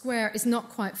 Tavistock Square is not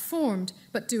quite formed,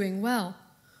 but doing well.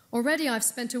 Already I've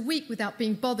spent a week without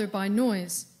being bothered by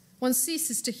noise. One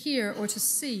ceases to hear or to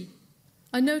see.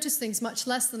 I notice things much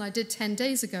less than I did 10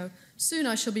 days ago. Soon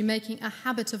I shall be making a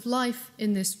habit of life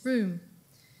in this room."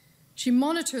 She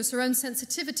monitors her own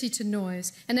sensitivity to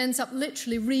noise and ends up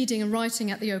literally reading and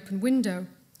writing at the open window,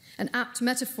 an apt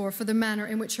metaphor for the manner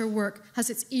in which her work has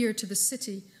its ear to the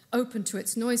city, open to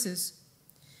its noises.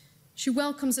 She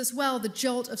welcomes as well the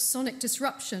jolt of sonic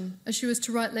disruption, as she was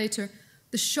to write later,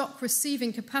 "The shock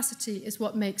receiving capacity is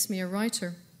what makes me a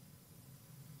writer."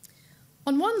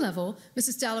 On one level,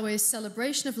 Mrs. Dalloway's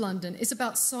celebration of London is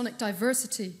about sonic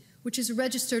diversity, which is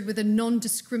registered with a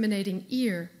non-discriminating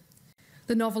ear.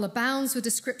 The novel abounds with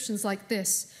descriptions like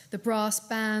this: the brass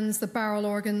bands, the barrel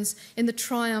organs, in the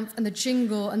triumph and the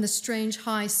jingle and the strange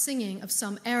high singing of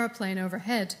some aeroplane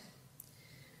overhead.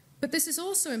 But this is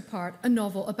also in part a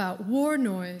novel about war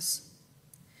noise.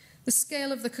 The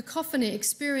scale of the cacophony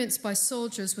experienced by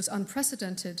soldiers was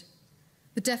unprecedented.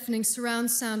 The deafening surround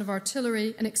sound of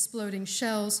artillery and exploding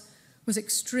shells was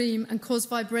extreme and caused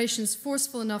vibrations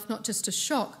forceful enough not just to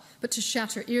shock, but to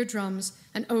shatter eardrums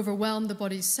and overwhelm the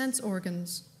body's sense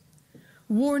organs.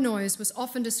 War noise was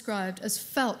often described as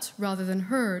felt rather than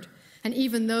heard, and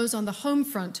even those on the home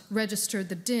front registered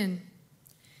the din.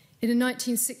 In a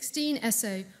 1916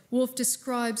 essay, Woolf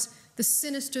describes the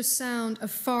sinister sound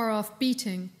of far-off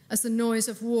beating as the noise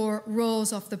of war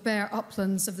rolls off the bare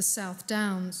uplands of the South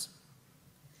Downs.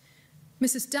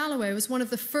 Mrs. Dalloway was one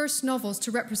of the first novels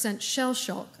to represent shell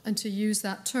shock, and to use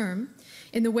that term,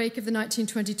 in the wake of the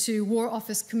 1922 War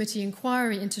Office Committee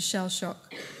inquiry into shell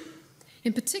shock.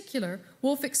 In particular,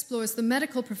 Woolf explores the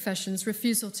medical profession's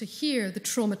refusal to hear the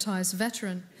traumatized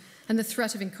veteran, and the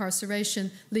threat of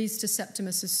incarceration leads to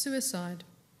Septimus's suicide.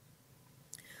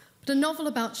 But a novel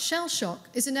about shell shock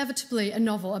is inevitably a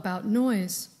novel about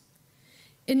noise.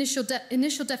 Initial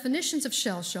definitions of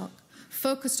shell shock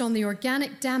focused on the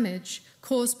organic damage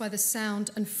caused by the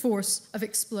sound and force of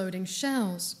exploding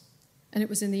shells. And it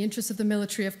was in the interest of the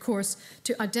military, of course,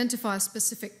 to identify a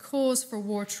specific cause for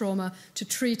war trauma, to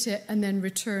treat it, and then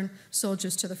return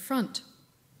soldiers to the front.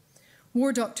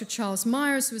 War doctor Charles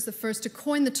Myers, who was the first to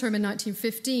coin the term in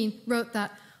 1915, wrote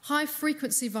that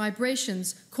high-frequency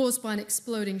vibrations caused by an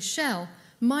exploding shell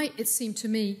might, it seemed to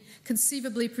me,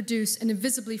 conceivably produce an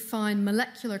invisibly fine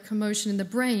molecular commotion in the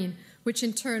brain, which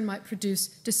in turn might produce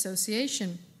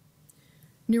dissociation.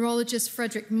 Neurologist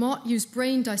Frederick Mott used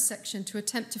brain dissection to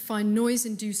attempt to find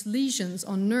noise-induced lesions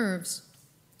on nerves.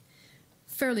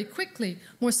 Fairly quickly,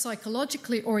 more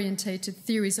psychologically orientated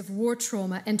theories of war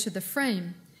trauma entered the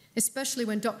frame, especially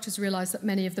when doctors realized that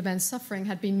many of the men suffering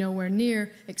had been nowhere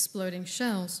near exploding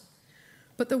shells.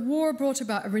 But the war brought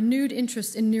about a renewed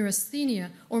interest in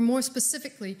neurasthenia, or more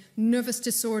specifically, nervous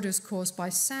disorders caused by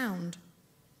sound.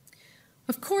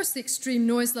 Of course, the extreme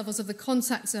noise levels of the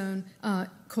contact zone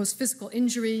caused physical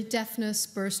injury, deafness,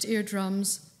 burst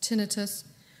eardrums, tinnitus.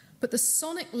 But the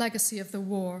sonic legacy of the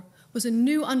war was a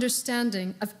new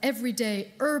understanding of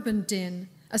everyday urban din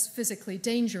as physically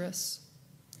dangerous.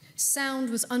 Sound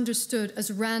was understood as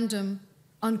random,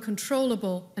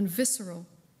 uncontrollable, and visceral.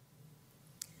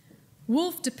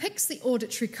 Woolf depicts the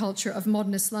auditory culture of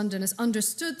modernist London as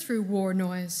understood through war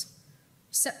noise.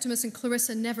 Septimus and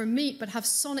Clarissa never meet but have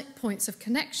sonic points of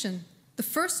connection. The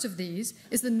first of these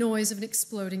is the noise of an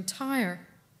exploding tire.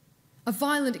 A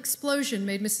violent explosion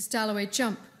made Mrs. Dalloway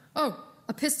jump. Oh,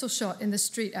 a pistol shot in the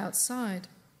street outside.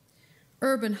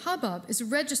 Urban hubbub is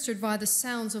registered via the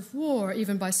sounds of war,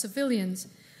 even by civilians,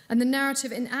 and the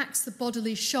narrative enacts the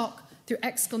bodily shock through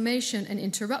exclamation and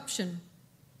interruption.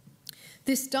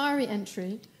 This diary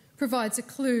entry provides a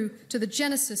clue to the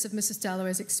genesis of Mrs.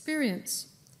 Dalloway's experience.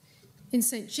 In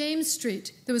St. James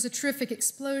Street, there was a terrific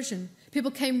explosion.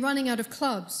 People came running out of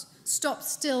clubs, stopped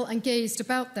still and gazed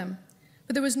about them.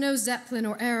 But there was no Zeppelin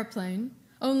or aeroplane,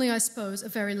 only, I suppose, a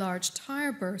very large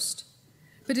tire burst.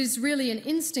 But it is really an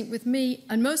instinct with me,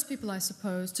 and most people, I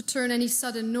suppose, to turn any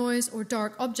sudden noise or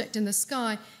dark object in the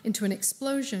sky into an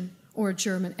explosion or a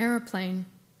German aeroplane.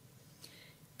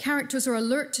 Characters are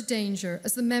alert to danger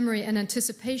as the memory and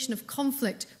anticipation of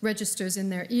conflict registers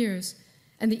in their ears,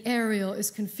 and the aerial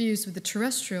is confused with the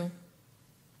terrestrial.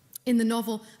 In the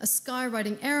novel, a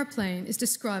skywriting aeroplane is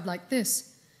described like this: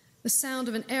 the sound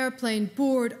of an airplane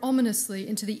bored ominously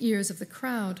into the ears of the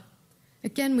crowd.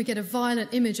 Again, we get a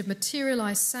violent image of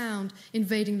materialized sound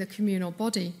invading the communal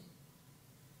body.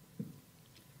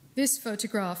 This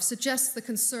photograph suggests the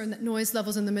concern that noise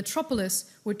levels in the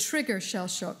metropolis would trigger shell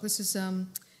shock. This is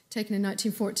taken in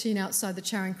 1914 outside the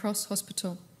Charing Cross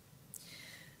Hospital.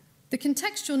 The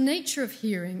contextual nature of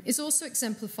hearing is also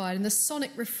exemplified in the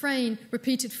sonic refrain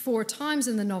repeated 4 times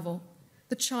in the novel,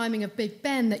 the chiming of Big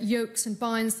Ben that yokes and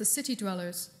binds the city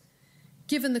dwellers.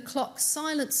 Given the clock's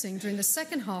silencing during the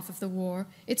second half of the war,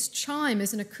 its chime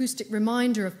is an acoustic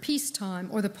reminder of peacetime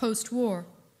or the post-war.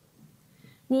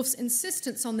 Woolf's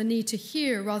insistence on the need to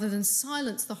hear rather than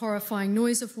silence the horrifying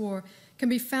noise of war can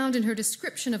be found in her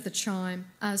description of the chime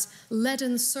as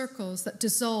leaden circles that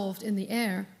dissolved in the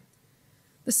air.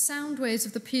 The sound waves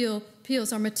of the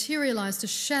peals are materialized as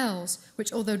shells,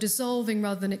 which, although dissolving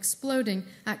rather than exploding,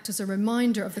 act as a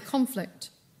reminder of the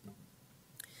conflict.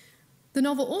 The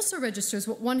novel also registers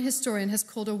what one historian has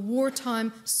called a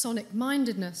wartime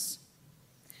sonic-mindedness.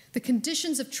 The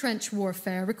conditions of trench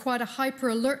warfare required a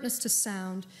hyper-alertness to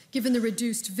sound, given the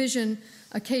reduced vision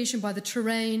occasioned by the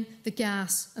terrain, the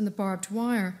gas, and the barbed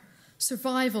wire.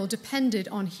 Survival depended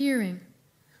on hearing.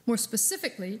 More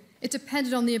specifically, it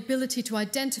depended on the ability to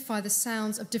identify the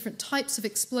sounds of different types of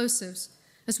explosives,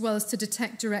 as well as to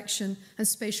detect direction and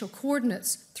spatial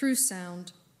coordinates through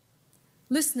sound.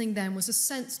 Listening, then, was a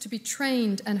sense to be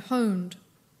trained and honed.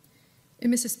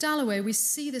 In Mrs. Dalloway, we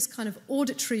see this kind of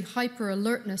auditory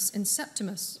hyper-alertness in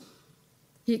Septimus.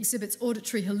 He exhibits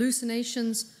auditory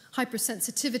hallucinations,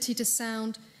 hypersensitivity to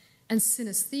sound, and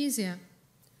synesthesia.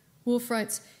 Woolf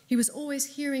writes, he was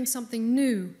always hearing something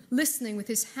new, listening with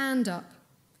his hand up.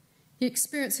 He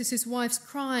experiences his wife's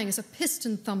crying as a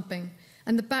piston thumping,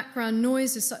 and the background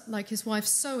noises, like his wife's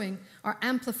sewing, are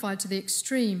amplified to the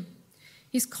extreme.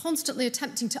 He's constantly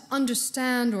attempting to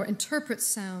understand or interpret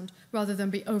sound rather than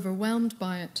be overwhelmed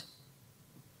by it.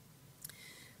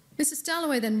 Mrs.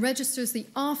 Dalloway then registers the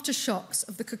aftershocks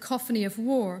of the cacophony of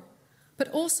war, but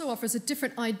also offers a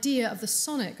different idea of the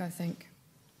sonic, I think.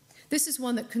 This is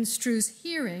one that construes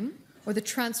hearing, or the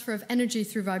transfer of energy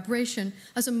through vibration,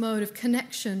 as a mode of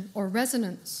connection or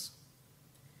resonance.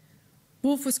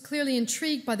 Woolf was clearly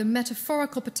intrigued by the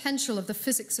metaphorical potential of the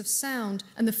physics of sound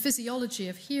and the physiology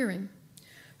of hearing.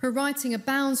 Her writing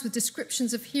abounds with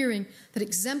descriptions of hearing that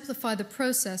exemplify the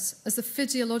process as the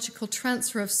physiological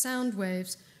transfer of sound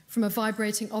waves from a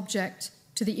vibrating object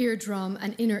to the eardrum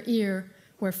and inner ear,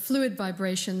 where fluid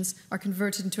vibrations are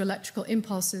converted into electrical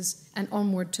impulses and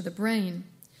onward to the brain.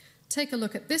 Take a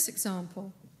look at this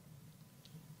example.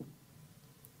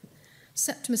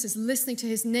 Septimus is listening to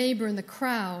his neighbor in the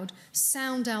crowd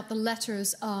sound out the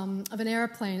letters of an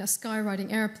airplane, a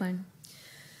skywriting airplane.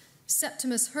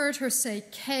 Septimus heard her say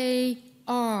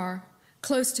K-R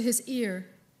close to his ear,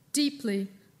 deeply,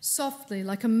 softly,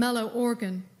 like a mellow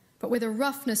organ, but with a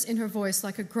roughness in her voice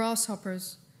like a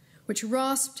grasshopper's. which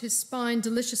rasped his spine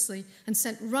deliciously and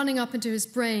sent running up into his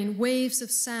brain waves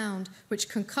of sound which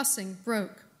concussing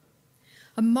broke.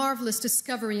 A marvelous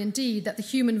discovery indeed that the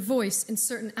human voice in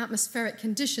certain atmospheric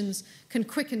conditions can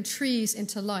quicken trees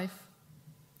into life.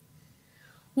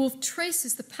 Woolf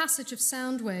traces the passage of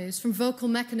sound waves from vocal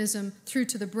mechanism through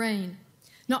to the brain.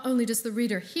 Not only does the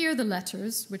reader hear the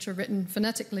letters, which are written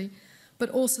phonetically, but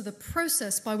also the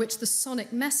process by which the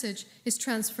sonic message is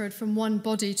transferred from one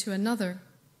body to another.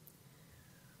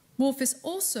 Woolf is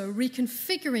also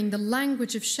reconfiguring the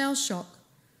language of shell shock,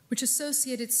 which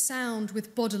associated sound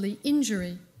with bodily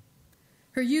injury.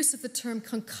 Her use of the term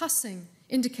concussing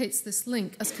indicates this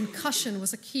link, as concussion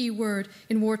was a key word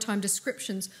in wartime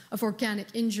descriptions of organic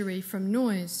injury from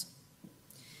noise.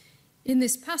 In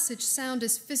this passage, sound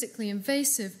is physically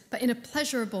invasive, but in a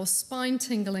pleasurable,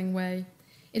 spine-tingling way.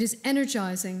 It is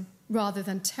energizing rather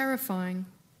than terrifying.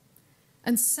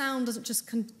 And sound doesn't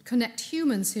just connect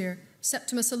humans here.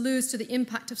 Septimus alludes to the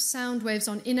impact of sound waves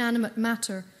on inanimate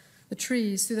matter, the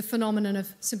trees, through the phenomenon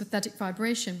of sympathetic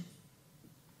vibration.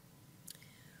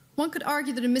 One could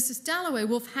argue that in Mrs. Dalloway,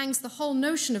 Woolf hangs the whole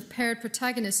notion of paired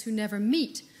protagonists who never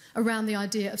meet around the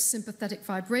idea of sympathetic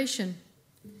vibration.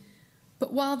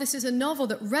 But while this is a novel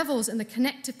that revels in the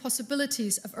connective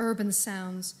possibilities of urban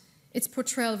sounds, its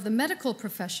portrayal of the medical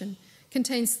profession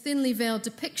contains thinly veiled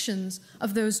depictions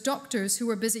of those doctors who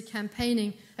were busy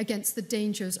campaigning against the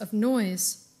dangers of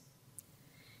noise.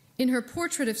 In her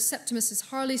portrait of Septimus's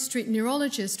Harley Street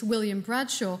neurologist, William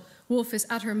Bradshaw, Woolf is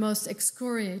at her most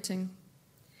excoriating.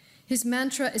 His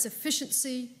mantra is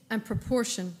efficiency and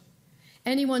proportion.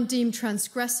 Anyone deemed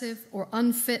transgressive or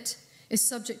unfit is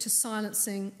subject to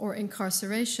silencing or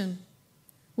incarceration.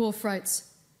 Woolf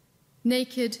writes,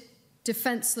 naked,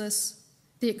 defenseless,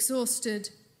 the exhausted,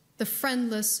 the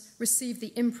friendless received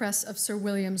the impress of Sir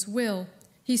William's will.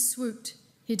 He swooped,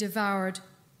 he devoured,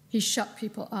 he shut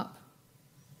people up.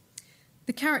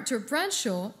 The character of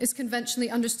Bradshaw is conventionally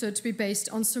understood to be based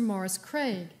on Sir Maurice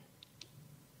Craig,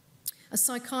 a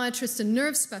psychiatrist and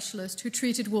nerve specialist who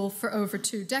treated Woolf for over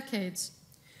 2 decades.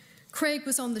 Craig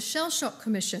was on the Shell Shock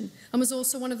Commission and was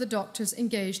also one of the doctors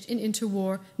engaged in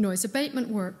interwar noise abatement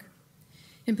work.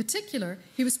 In particular,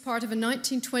 he was part of a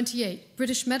 1928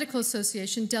 British Medical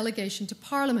Association delegation to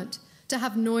Parliament to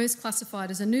have noise classified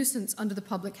as a nuisance under the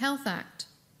Public Health Act.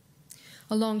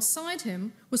 Alongside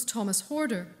him was Thomas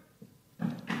Horder,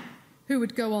 who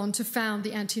would go on to found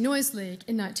the Anti-Noise League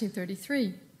in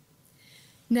 1933.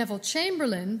 Neville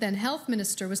Chamberlain, then Health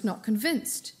Minister, was not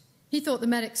convinced. He thought the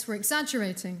medics were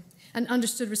exaggerating and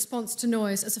understood response to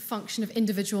noise as a function of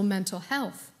individual mental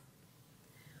health.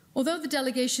 Although the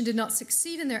delegation did not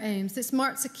succeed in their aims, this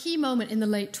marks a key moment in the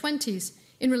late 20s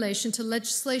in relation to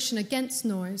legislation against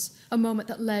noise, a moment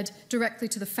that led directly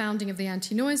to the founding of the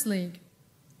Anti-Noise League.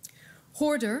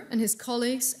 Horder and his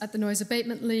colleagues at the Noise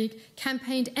Abatement League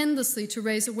campaigned endlessly to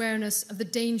raise awareness of the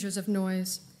dangers of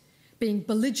noise, being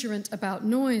belligerent about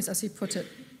noise, as he put it.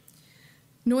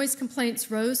 Noise complaints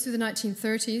rose through the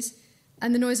 1930s,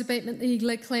 and the Noise Abatement League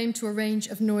laid claim to a range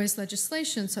of noise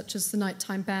legislation, such as the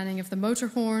nighttime banning of the motor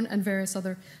horn and various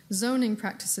other zoning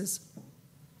practices.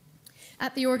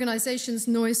 At the organization's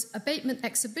noise abatement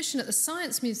exhibition at the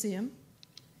Science Museum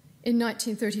in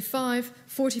 1935,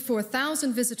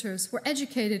 44,000 visitors were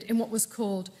educated in what was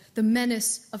called the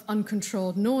menace of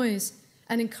uncontrolled noise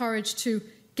and encouraged to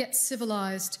get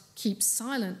civilized, keep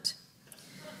silent.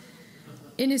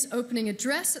 In his opening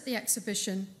address at the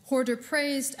exhibition, Horder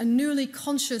praised a newly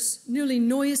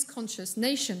noise-conscious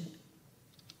nation.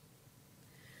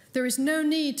 There is no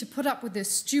need to put up with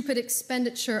this stupid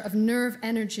expenditure of nerve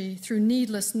energy through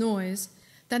needless noise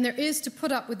than there is to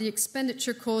put up with the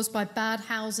expenditure caused by bad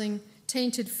housing,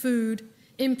 tainted food,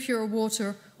 impure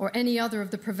water, or any other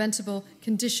of the preventable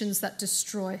conditions that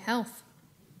destroy health.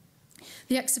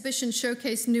 The exhibition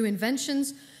showcased new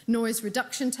inventions, noise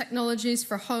reduction technologies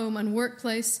for home and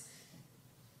workplace,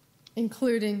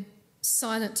 including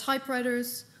silent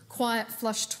typewriters, quiet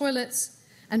flush toilets,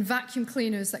 and vacuum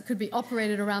cleaners that could be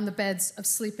operated around the beds of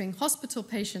sleeping hospital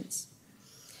patients.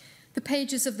 The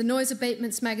pages of the Noise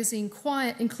Abatements magazine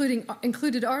Quiet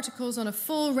included articles on a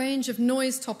full range of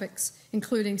noise topics,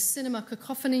 including cinema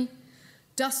cacophony,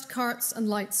 dust carts and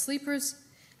light sleepers,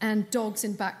 and Dogs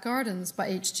in Back Gardens by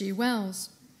H.G. Wells.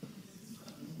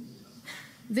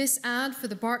 This ad for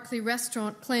the Berkeley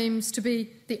restaurant claims to be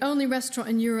the only restaurant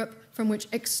in Europe from which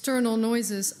external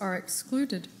noises are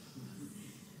excluded.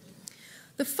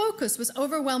 The focus was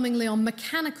overwhelmingly on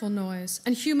mechanical noise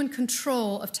and human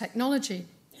control of technology.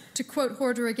 To quote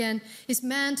Horder again, is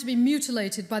man to be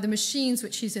mutilated by the machines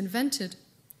which he's invented?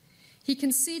 He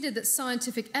conceded that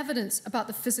scientific evidence about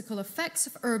the physical effects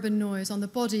of urban noise on the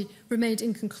body remained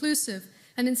inconclusive,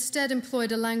 and instead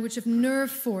employed a language of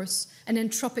nerve force and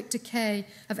entropic decay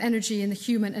of energy in the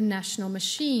human and national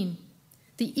machine.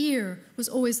 The ear was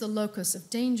always the locus of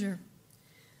danger.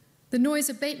 The Noise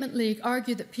Abatement League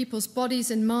argued that people's bodies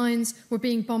and minds were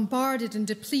being bombarded and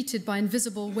depleted by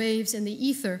invisible waves in the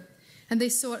ether, and they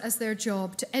saw it as their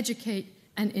job to educate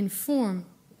and inform.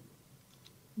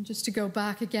 And just to go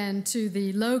back again to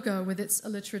the logo with its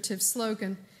alliterative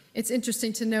slogan, it's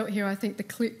interesting to note here, I think,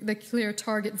 the clear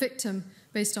target victim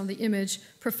based on the image,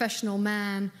 professional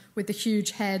man with the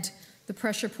huge head, the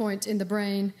pressure point in the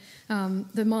brain,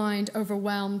 the mind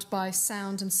overwhelmed by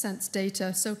sound and sense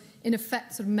data. So in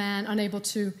effect, sort of man unable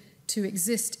to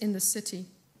exist in the city.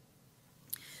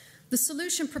 The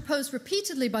solution proposed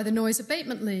repeatedly by the Noise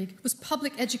Abatement League was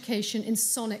public education in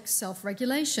sonic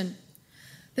self-regulation.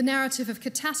 The narrative of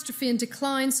catastrophe and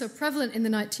decline so prevalent in the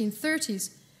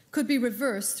 1930s could be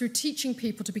reversed through teaching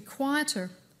people to be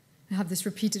quieter. I have this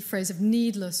repeated phrase of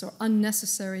needless or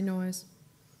unnecessary noise.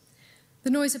 The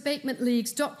Noise Abatement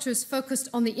League's doctors focused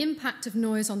on the impact of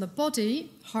noise on the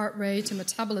body, heart rate and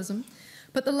metabolism,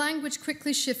 but the language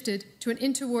quickly shifted to an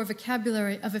interwar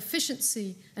vocabulary of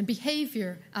efficiency and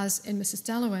behavior, as in Mrs.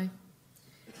 Dalloway.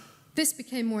 This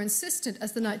became more insistent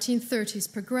as the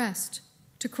 1930s progressed.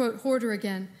 To quote Horder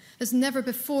again, as never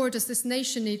before does this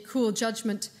nation need cool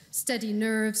judgment, steady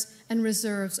nerves, and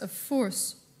reserves of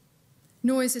force.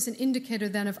 Noise is an indicator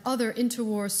then of other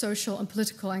interwar social and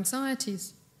political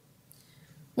anxieties.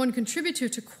 One contributor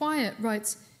to Quiet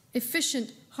writes,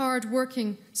 efficient,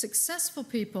 hard-working, successful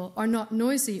people are not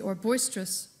noisy or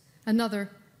boisterous. Another,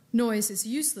 noise is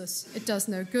useless, it does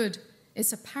no good.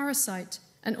 It's a parasite,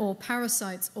 and all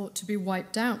parasites ought to be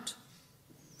wiped out.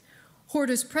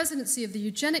 Horder's presidency of the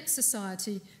Eugenics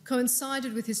Society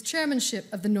coincided with his chairmanship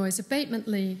of the Noise Abatement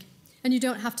League, and you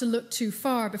don't have to look too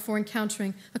far before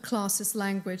encountering a classist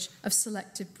language of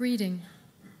selective breeding.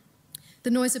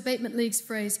 The Noise Abatement League's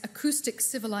phrase, acoustic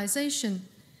civilization,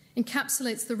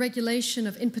 encapsulates the regulation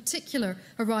of, in particular,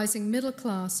 a rising middle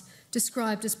class,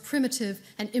 described as primitive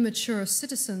and immature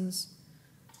citizens.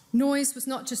 Noise was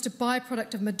not just a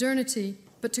byproduct of modernity,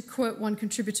 but, to quote one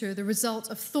contributor, the result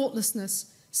of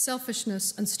thoughtlessness,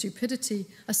 selfishness, and stupidity,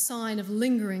 a sign of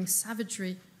lingering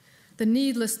savagery. The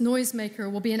needless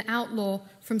noisemaker will be an outlaw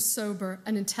from sober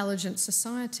and intelligent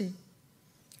society.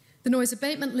 The Noise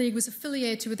Abatement League was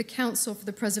affiliated with the Council for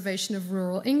the Preservation of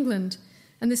Rural England,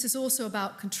 and this is also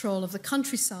about control of the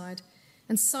countryside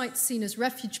and sites seen as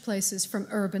refuge places from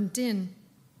urban din.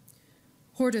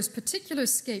 Horder's particular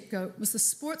scapegoat was the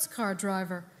sports car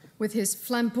driver with his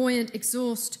flamboyant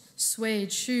exhaust,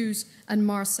 suede shoes, and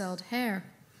marcelled hair.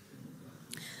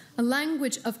 A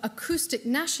language of acoustic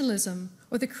nationalism,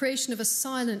 or the creation of a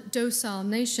silent, docile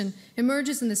nation,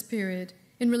 emerges in this period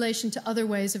in relation to other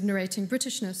ways of narrating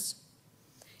Britishness.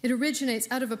 It originates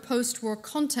out of a post-war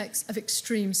context of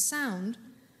extreme sound,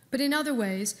 but in other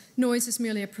ways, noise is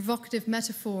merely a provocative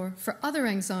metaphor for other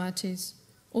anxieties.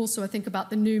 Also, I think about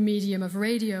the new medium of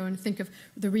radio and think of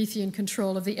the Rhythian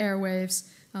control of the airwaves,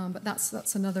 but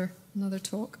that's another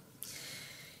talk.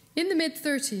 In the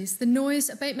mid-30s, the Noise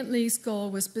Abatement League's goal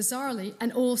was bizarrely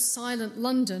an all-silent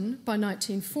London by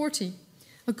 1940,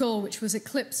 a goal which was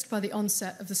eclipsed by the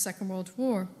onset of the Second World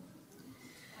War.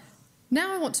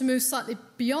 Now I want to move slightly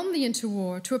beyond the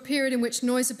interwar to a period in which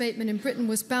noise abatement in Britain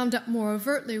was bound up more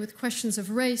overtly with questions of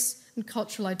race and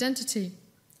cultural identity.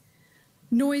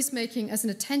 Noise-making as an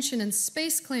attention and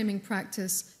space-claiming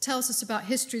practice tells us about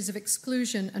histories of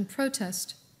exclusion and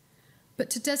protest. But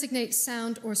to designate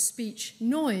sound or speech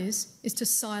noise is to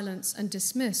silence and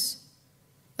dismiss.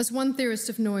 As one theorist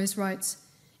of noise writes,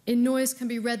 in noise can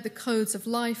be read the codes of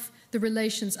life, the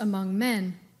relations among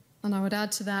men, and I would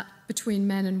add to that, between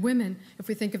men and women, if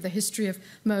we think of the history of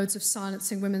modes of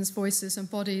silencing women's voices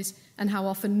and bodies, and how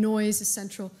often noise is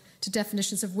central to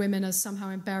definitions of women as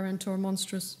somehow aberrant or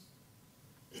monstrous.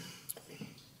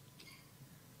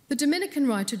 The Dominican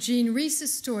writer Jean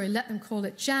Rhys's story, Let Them Call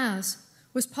It Jazz,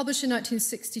 was published in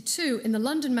 1962 in the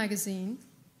London Magazine,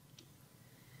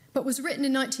 but was written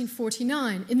in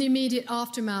 1949 in the immediate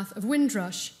aftermath of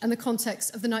Windrush and the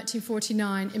context of the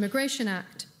 1949 Immigration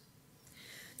Act.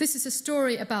 This is a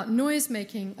story about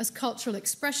noise-making as cultural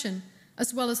expression,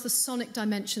 as well as the sonic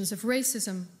dimensions of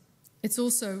racism. It's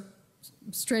also,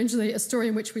 strangely, a story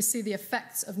in which we see the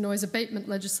effects of noise abatement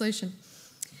legislation.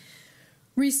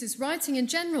 Rhys's writing in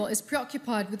general is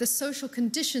preoccupied with the social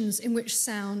conditions in which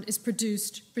sound is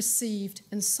produced, received,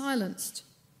 and silenced.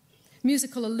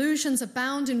 Musical allusions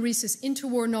abound in Rhys's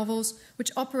interwar novels,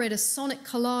 which operate as sonic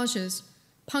collages,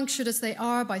 punctured as they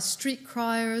are by street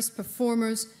criers,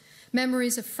 performers,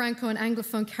 memories of Franco and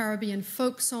Anglophone Caribbean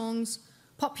folk songs,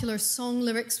 popular song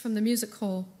lyrics from the music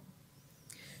hall.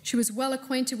 She was well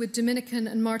acquainted with Dominican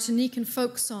and Martinican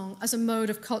folk song as a mode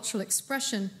of cultural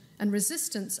expression and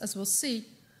resistance, as we'll see,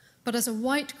 but as a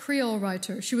white Creole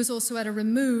writer, she was also at a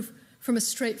remove from a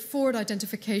straightforward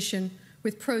identification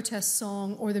with protest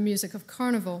song or the music of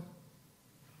carnival.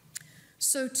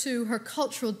 So too, her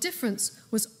cultural difference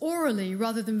was orally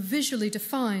rather than visually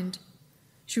defined.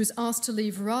 She was asked to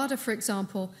leave Rada, for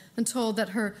example, and told that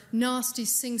her nasty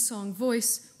sing-song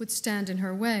voice would stand in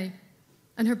her way.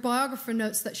 And her biographer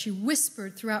notes that she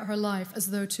whispered throughout her life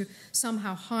as though to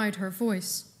somehow hide her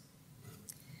voice.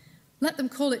 Let Them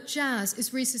Call It Jazz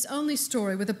is Rhys's only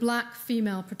story with a black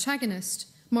female protagonist,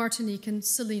 Martinican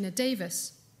Selena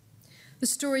Davis. The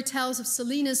story tells of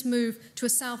Selena's move to a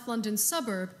South London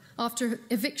suburb after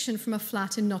eviction from a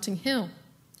flat in Notting Hill.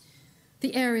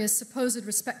 The area's supposed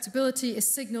respectability is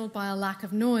signalled by a lack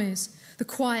of noise. The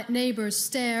quiet neighbours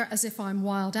stare as if I'm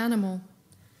wild animal.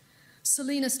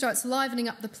 Selena starts livening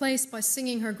up the place by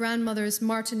singing her grandmother's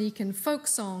Martinican folk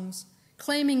songs,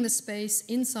 claiming the space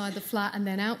inside the flat and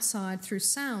then outside through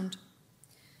sound.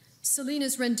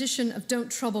 Selena's rendition of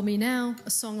Don't Trouble Me Now,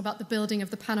 a song about the building of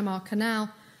the Panama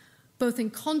Canal, both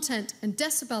in content and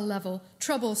decibel level,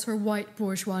 troubles her white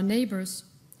bourgeois neighbours.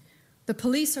 The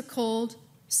police are called,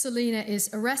 Selena is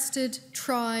arrested,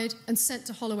 tried, and sent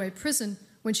to Holloway Prison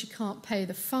when she can't pay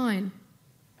the fine.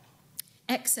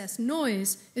 Excess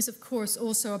noise is, of course,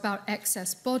 also about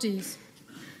excess bodies.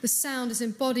 The sound is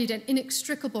embodied and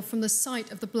inextricable from the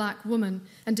sight of the black woman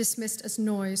and dismissed as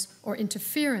noise or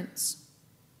interference.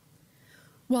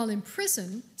 While in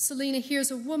prison, Selena hears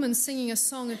a woman singing a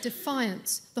song of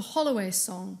defiance, the Holloway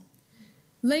song.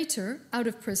 Later, out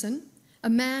of prison, a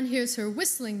man hears her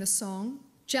whistling the song,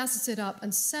 jazzes it up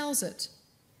and sells it.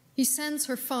 He sends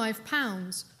her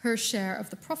 £5, her share of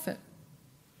the profit.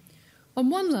 On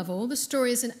one level, the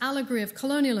story is an allegory of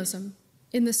colonialism,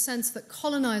 in the sense that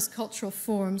colonized cultural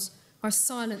forms are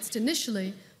silenced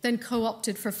initially, then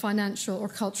co-opted for financial or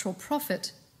cultural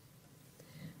profit.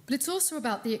 But it's also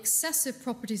about the excessive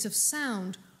properties of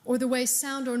sound, or the way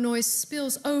sound or noise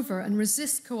spills over and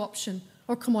resists co-option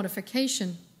or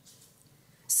commodification.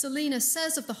 Selena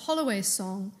says of the Holloway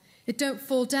song, "It don't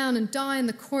fall down and die in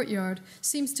the courtyard.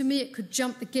 Seems to me it could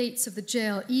jump the gates of the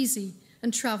jail easy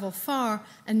and travel far,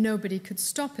 and nobody could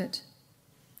stop it."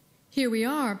 Here we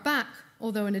are, back,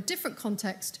 although in a different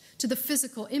context, to the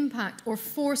physical impact or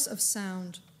force of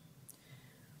sound.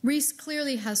 Rhys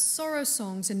clearly has sorrow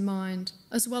songs in mind,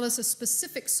 as well as a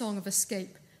specific song of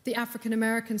escape, the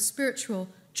African-American spiritual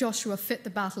Joshua Fit the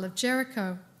Battle of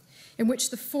Jericho, in which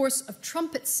the force of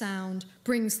trumpet sound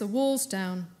brings the walls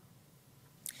down.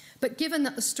 But given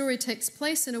that the story takes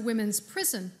place in a women's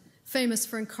prison, famous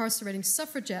for incarcerating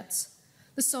suffragettes,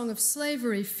 the Song of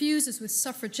Slavery fuses with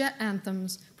suffragette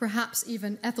anthems, perhaps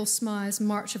even Ethel Smythe's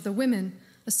March of the Women,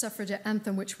 a suffragette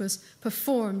anthem which was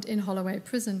performed in Holloway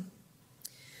Prison.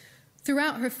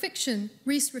 Throughout her fiction,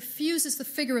 Rhys refuses the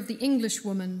figure of the English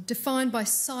woman, defined by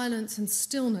silence and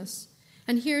stillness,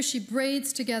 and here she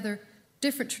braids together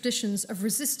different traditions of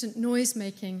resistant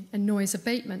noise-making and noise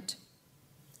abatement.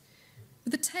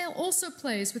 But the tale also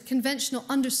plays with conventional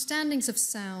understandings of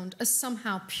sound as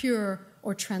somehow pure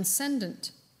or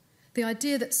transcendent. The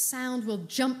idea that sound will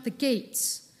jump the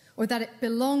gates, or that it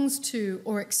belongs to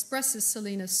or expresses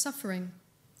Selena's suffering.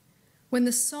 When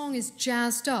the song is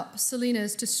jazzed up, Selena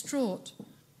is distraught.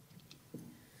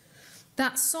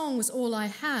 That song was all I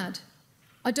had.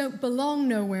 I don't belong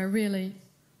nowhere, really.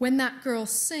 When that girl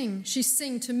sing, she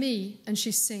sing to me and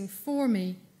she sing for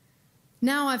me.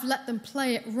 Now I've let them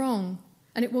play it wrong,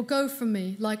 and it will go from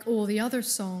me like all the other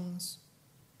songs.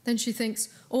 Then she thinks,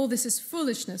 all this is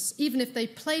foolishness. Even if they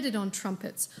played it on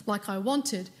trumpets like I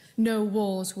wanted, no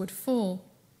walls would fall.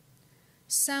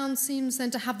 Sound seems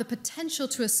then to have the potential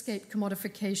to escape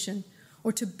commodification,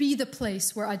 or to be the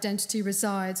place where identity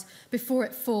resides before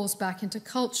it falls back into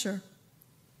culture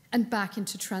and back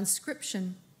into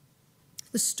transcription.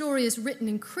 The story is written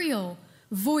in Creole,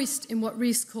 voiced in what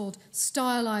Rhys called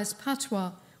stylized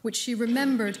patois, which she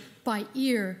remembered by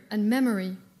ear and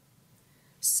memory.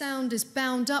 Sound is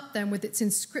bound up then with its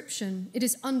inscription. It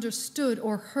is understood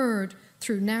or heard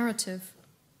through narrative.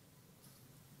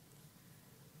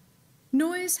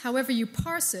 Noise, however you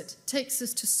parse it, takes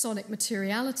us to sonic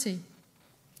materiality.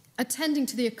 Attending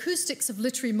to the acoustics of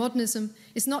literary modernism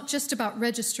is not just about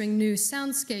registering new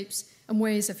soundscapes and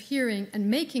ways of hearing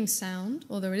and making sound,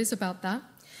 although it is about that,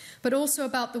 but also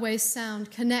about the way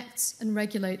sound connects and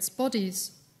regulates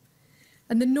bodies.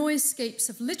 And the noisescapes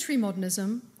of literary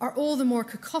modernism are all the more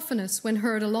cacophonous when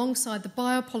heard alongside the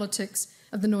biopolitics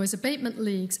of the Noise Abatement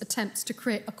League's attempts to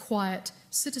create a quiet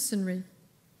citizenry.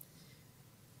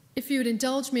 If you would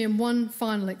indulge me in one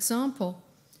final example,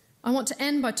 I want to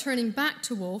end by turning back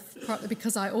to Woolf, partly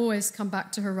because I always come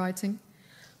back to her writing,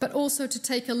 but also to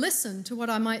take a listen to what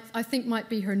I think might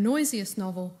be her noisiest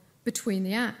novel, Between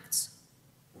the Acts.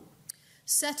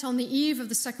 Set on the eve of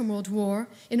the Second World War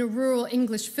in a rural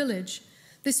English village,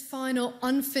 this final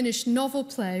unfinished novel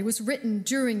play was written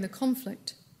during the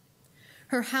conflict.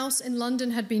 Her house in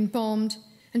London had been bombed,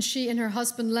 and she and her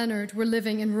husband Leonard were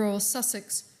living in rural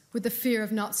Sussex with the fear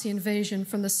of Nazi invasion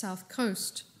from the south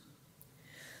coast.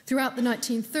 Throughout the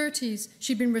 1930s,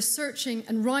 she'd been researching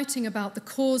and writing about the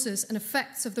causes and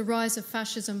effects of the rise of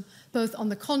fascism, both on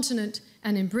the continent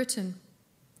and in Britain.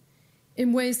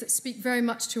 In ways that speak very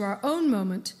much to our own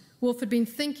moment, Woolf had been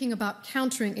thinking about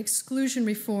countering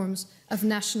exclusionary forms of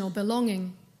national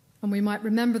belonging. And we might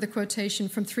remember the quotation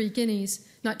from 3 Guineas,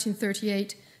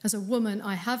 1938, "As a woman,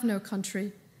 I have no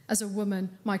country. As a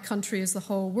woman, my country is the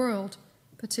whole world,"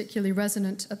 particularly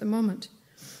resonant at the moment.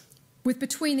 With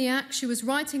Between the Acts, she was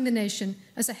writing the nation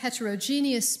as a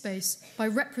heterogeneous space by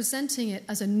representing it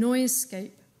as a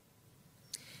noisescape.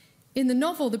 In the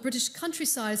novel, the British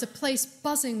countryside is a place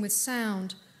buzzing with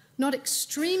sound, not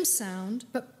extreme sound,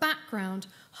 but background,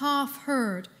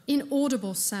 half-heard,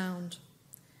 inaudible sound.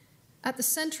 At the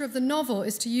center of the novel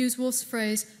is, to use Woolf's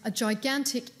phrase, a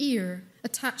gigantic ear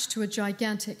attached to a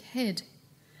gigantic head,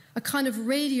 a kind of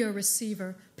radio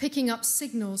receiver picking up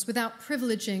signals without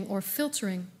privileging or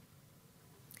filtering.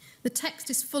 The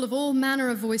text is full of all manner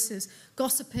of voices,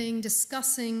 gossiping,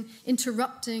 discussing,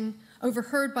 interrupting,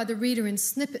 overheard by the reader in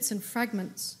snippets and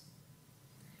fragments.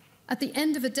 At the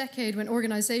end of a decade, when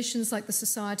organizations like the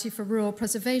Society for Rural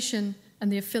Preservation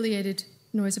and the affiliated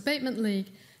Noise Abatement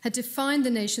League had defined the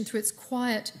nation through its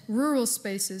quiet rural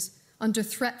spaces under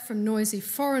threat from noisy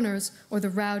foreigners or the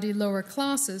rowdy lower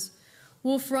classes,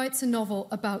 Woolf writes a novel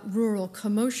about rural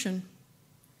commotion.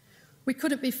 We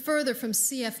couldn't be further from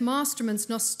C.F. Masterman's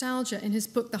nostalgia in his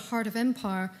book The Heart of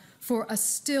Empire for a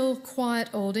still, quiet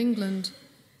old England,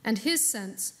 and his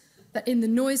sense that in the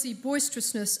noisy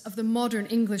boisterousness of the modern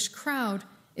English crowd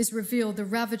is revealed the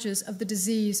ravages of the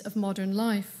disease of modern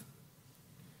life.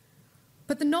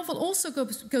 But the novel also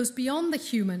goes beyond the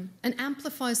human and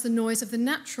amplifies the noise of the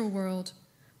natural world.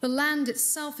 The land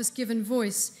itself is given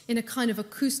voice in a kind of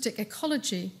acoustic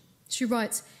ecology. She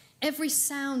writes, "Every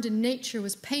sound in nature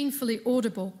was painfully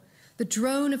audible. The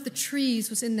drone of the trees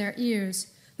was in their ears,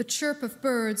 the chirp of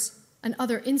birds, and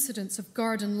other incidents of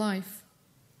garden life."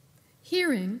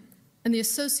 Hearing and the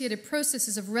associated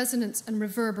processes of resonance and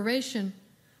reverberation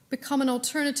become an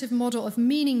alternative model of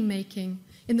meaning-making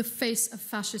in the face of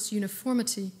fascist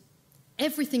uniformity.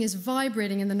 Everything is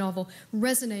vibrating in the novel,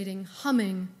 resonating,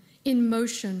 humming, in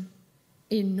motion,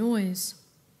 in noise.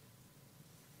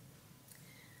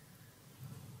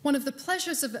 One of the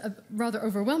pleasures of, rather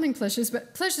overwhelming pleasures,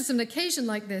 but pleasures of an occasion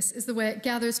like this is the way it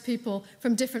gathers people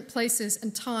from different places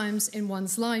and times in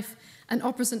one's life and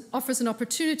offers an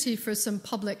opportunity for some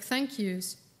public thank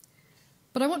yous.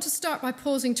 But I want to start by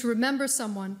pausing to remember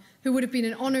someone who would have been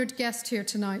an honoured guest here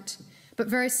tonight, but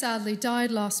very sadly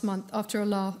died last month after a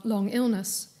long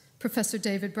illness, Professor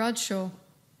David Bradshaw.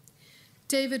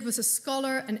 David was a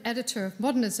scholar and editor of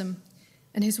modernism,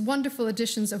 and his wonderful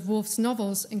editions of Woolf's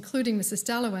novels, including Mrs.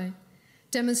 Dalloway,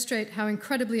 demonstrate how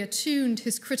incredibly attuned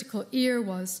his critical ear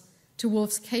was to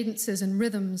Woolf's cadences and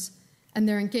rhythms and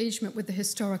their engagement with the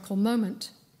historical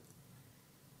moment.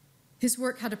 His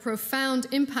work had a profound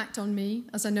impact on me,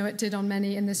 as I know it did on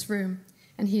many in this room,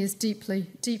 and he is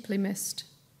deeply, deeply missed.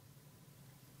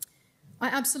 I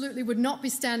absolutely would not be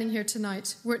standing here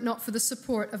tonight were it not for the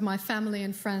support of my family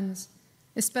and friends,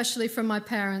 especially from my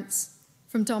parents,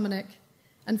 from Dominic,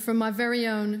 and from my very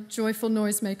own joyful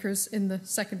noisemakers in the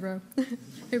second row,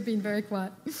 who've been very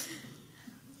quiet.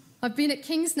 I've been at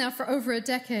King's now for over a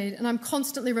decade, and I'm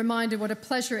constantly reminded what a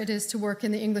pleasure it is to work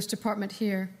in the English department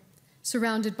here,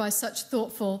 surrounded by such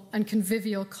thoughtful and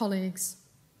convivial colleagues.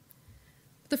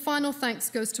 The final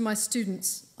thanks goes to my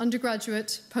students,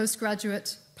 undergraduate,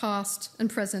 postgraduate, past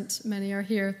and present. Many are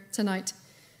here tonight.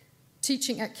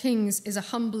 Teaching at King's is a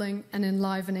humbling and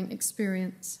enlivening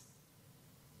experience.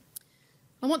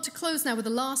 I want to close now with the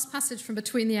last passage from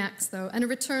Between the Acts, though, and a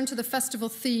return to the festival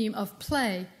theme of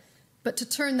play, but to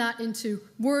turn that into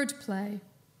word play.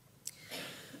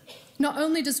 Not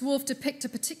only does Woolf depict a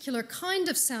particular kind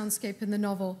of soundscape in the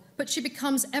novel, but she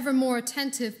becomes ever more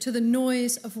attentive to the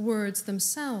noise of words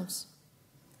themselves.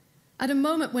 At a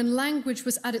moment when language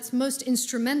was at its most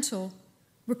instrumental,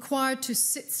 required to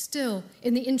sit still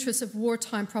in the interests of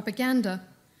wartime propaganda.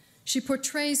 She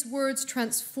portrays words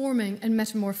transforming and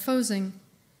metamorphosing,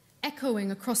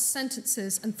 echoing across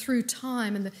sentences and through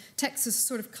time, and the text is a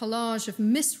sort of collage of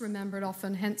misremembered,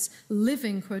 often, hence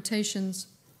living quotations.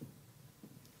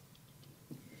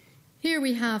 Here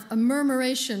we have a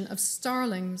murmuration of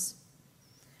starlings.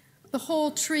 The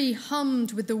whole tree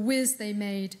hummed with the whiz they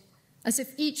made, as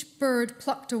if each bird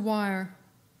plucked a wire.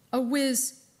 A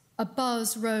whiz, a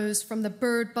buzz rose from the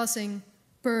bird buzzing,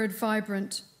 bird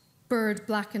vibrant, bird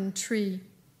blackened tree.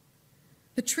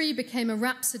 The tree became a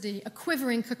rhapsody, a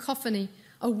quivering cacophony,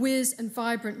 a whiz and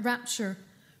vibrant rapture,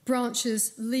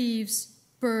 branches, leaves,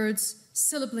 birds,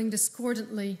 syllabling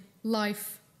discordantly,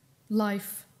 life,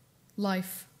 life,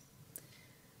 life.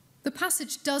 The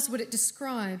passage does what it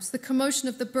describes. The commotion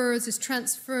of the birds is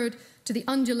transferred to the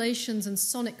undulations and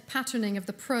sonic patterning of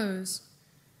the prose.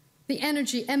 The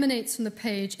energy emanates from the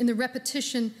page in the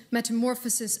repetition,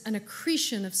 metamorphosis, and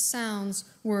accretion of sounds,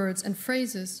 words, and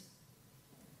phrases.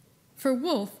 For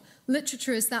Woolf,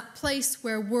 literature is that place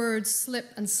where words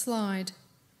slip and slide,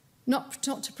 not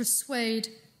to persuade,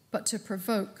 but to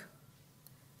provoke.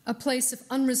 A place of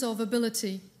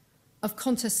unresolvability, of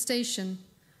contestation,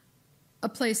 a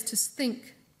place to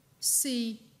think,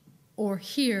 see, or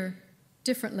hear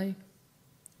differently.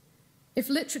 If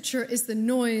literature is the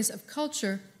noise of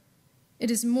culture,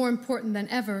 it is more important than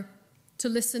ever to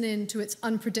listen in to its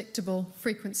unpredictable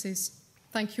frequencies.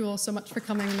 Thank you all so much for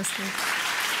coming and listening.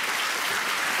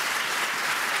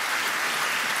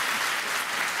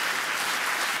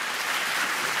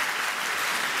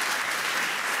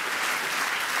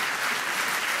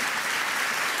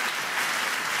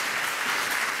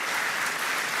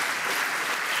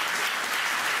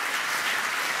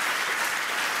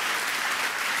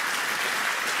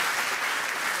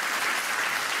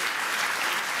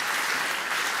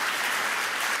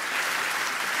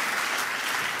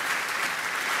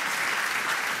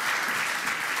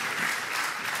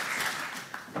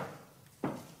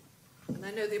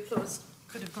 The applause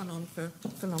could have gone on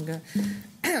for longer.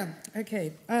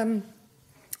 Okay.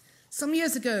 Some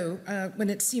years ago, when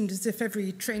it seemed as if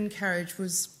every train carriage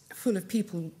was full of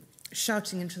people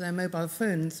shouting into their mobile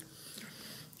phones,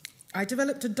 I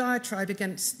developed a diatribe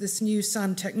against this new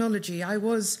sound technology. I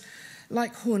was,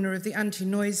 like Horner of the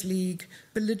Anti-Noise League,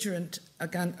 belligerent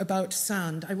about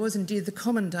sound. I was indeed the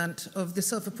commandant of the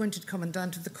self-appointed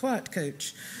commandant of the quiet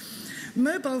coach.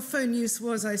 Mobile phone use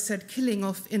was, I said, killing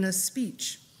off inner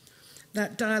speech,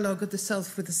 that dialogue of the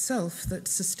self with the self that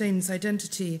sustains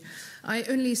identity. I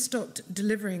only stopped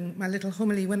delivering my little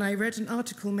homily when I read an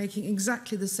article making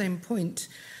exactly the same point,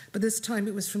 but this time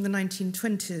it was from the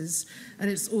 1920s, and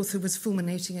its author was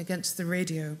fulminating against the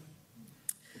radio.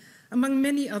 Among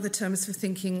many other terms for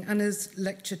thinking, Anna's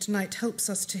lecture tonight helps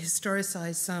us to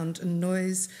historicize sound and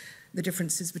noise, the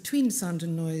differences between sound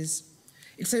and noise.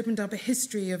 It's opened up a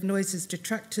history of noise's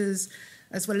detractors,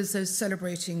 as well as those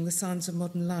celebrating the sounds of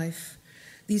modern life.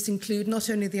 These include not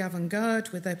only the avant-garde,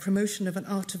 with their promotion of an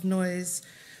art of noise,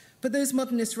 but those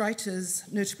modernist writers,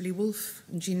 notably Woolf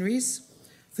and Rhys,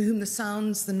 for whom the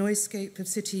sounds, the noisescape of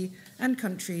city and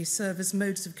country serve as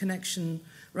modes of connection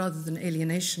rather than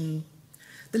alienation.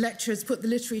 The lecture has put the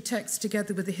literary text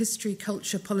together with the history,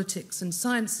 culture, politics, and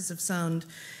sciences of sound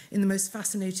in the most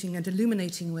fascinating and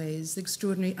illuminating ways,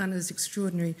 Anna's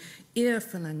extraordinary ear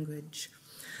for language.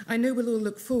 I know we'll all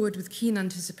look forward with keen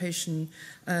anticipation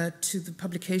to the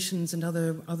publications and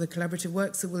other collaborative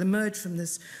works that will emerge from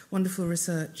this wonderful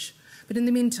research. But in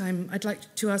the meantime, I'd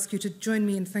like to ask you to join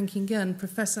me in thanking again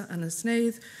Professor Anna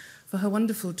Snaith for her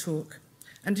wonderful talk,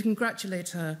 and to congratulate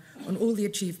her on all the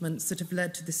achievements that have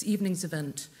led to this evening's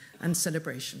event and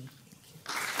celebration.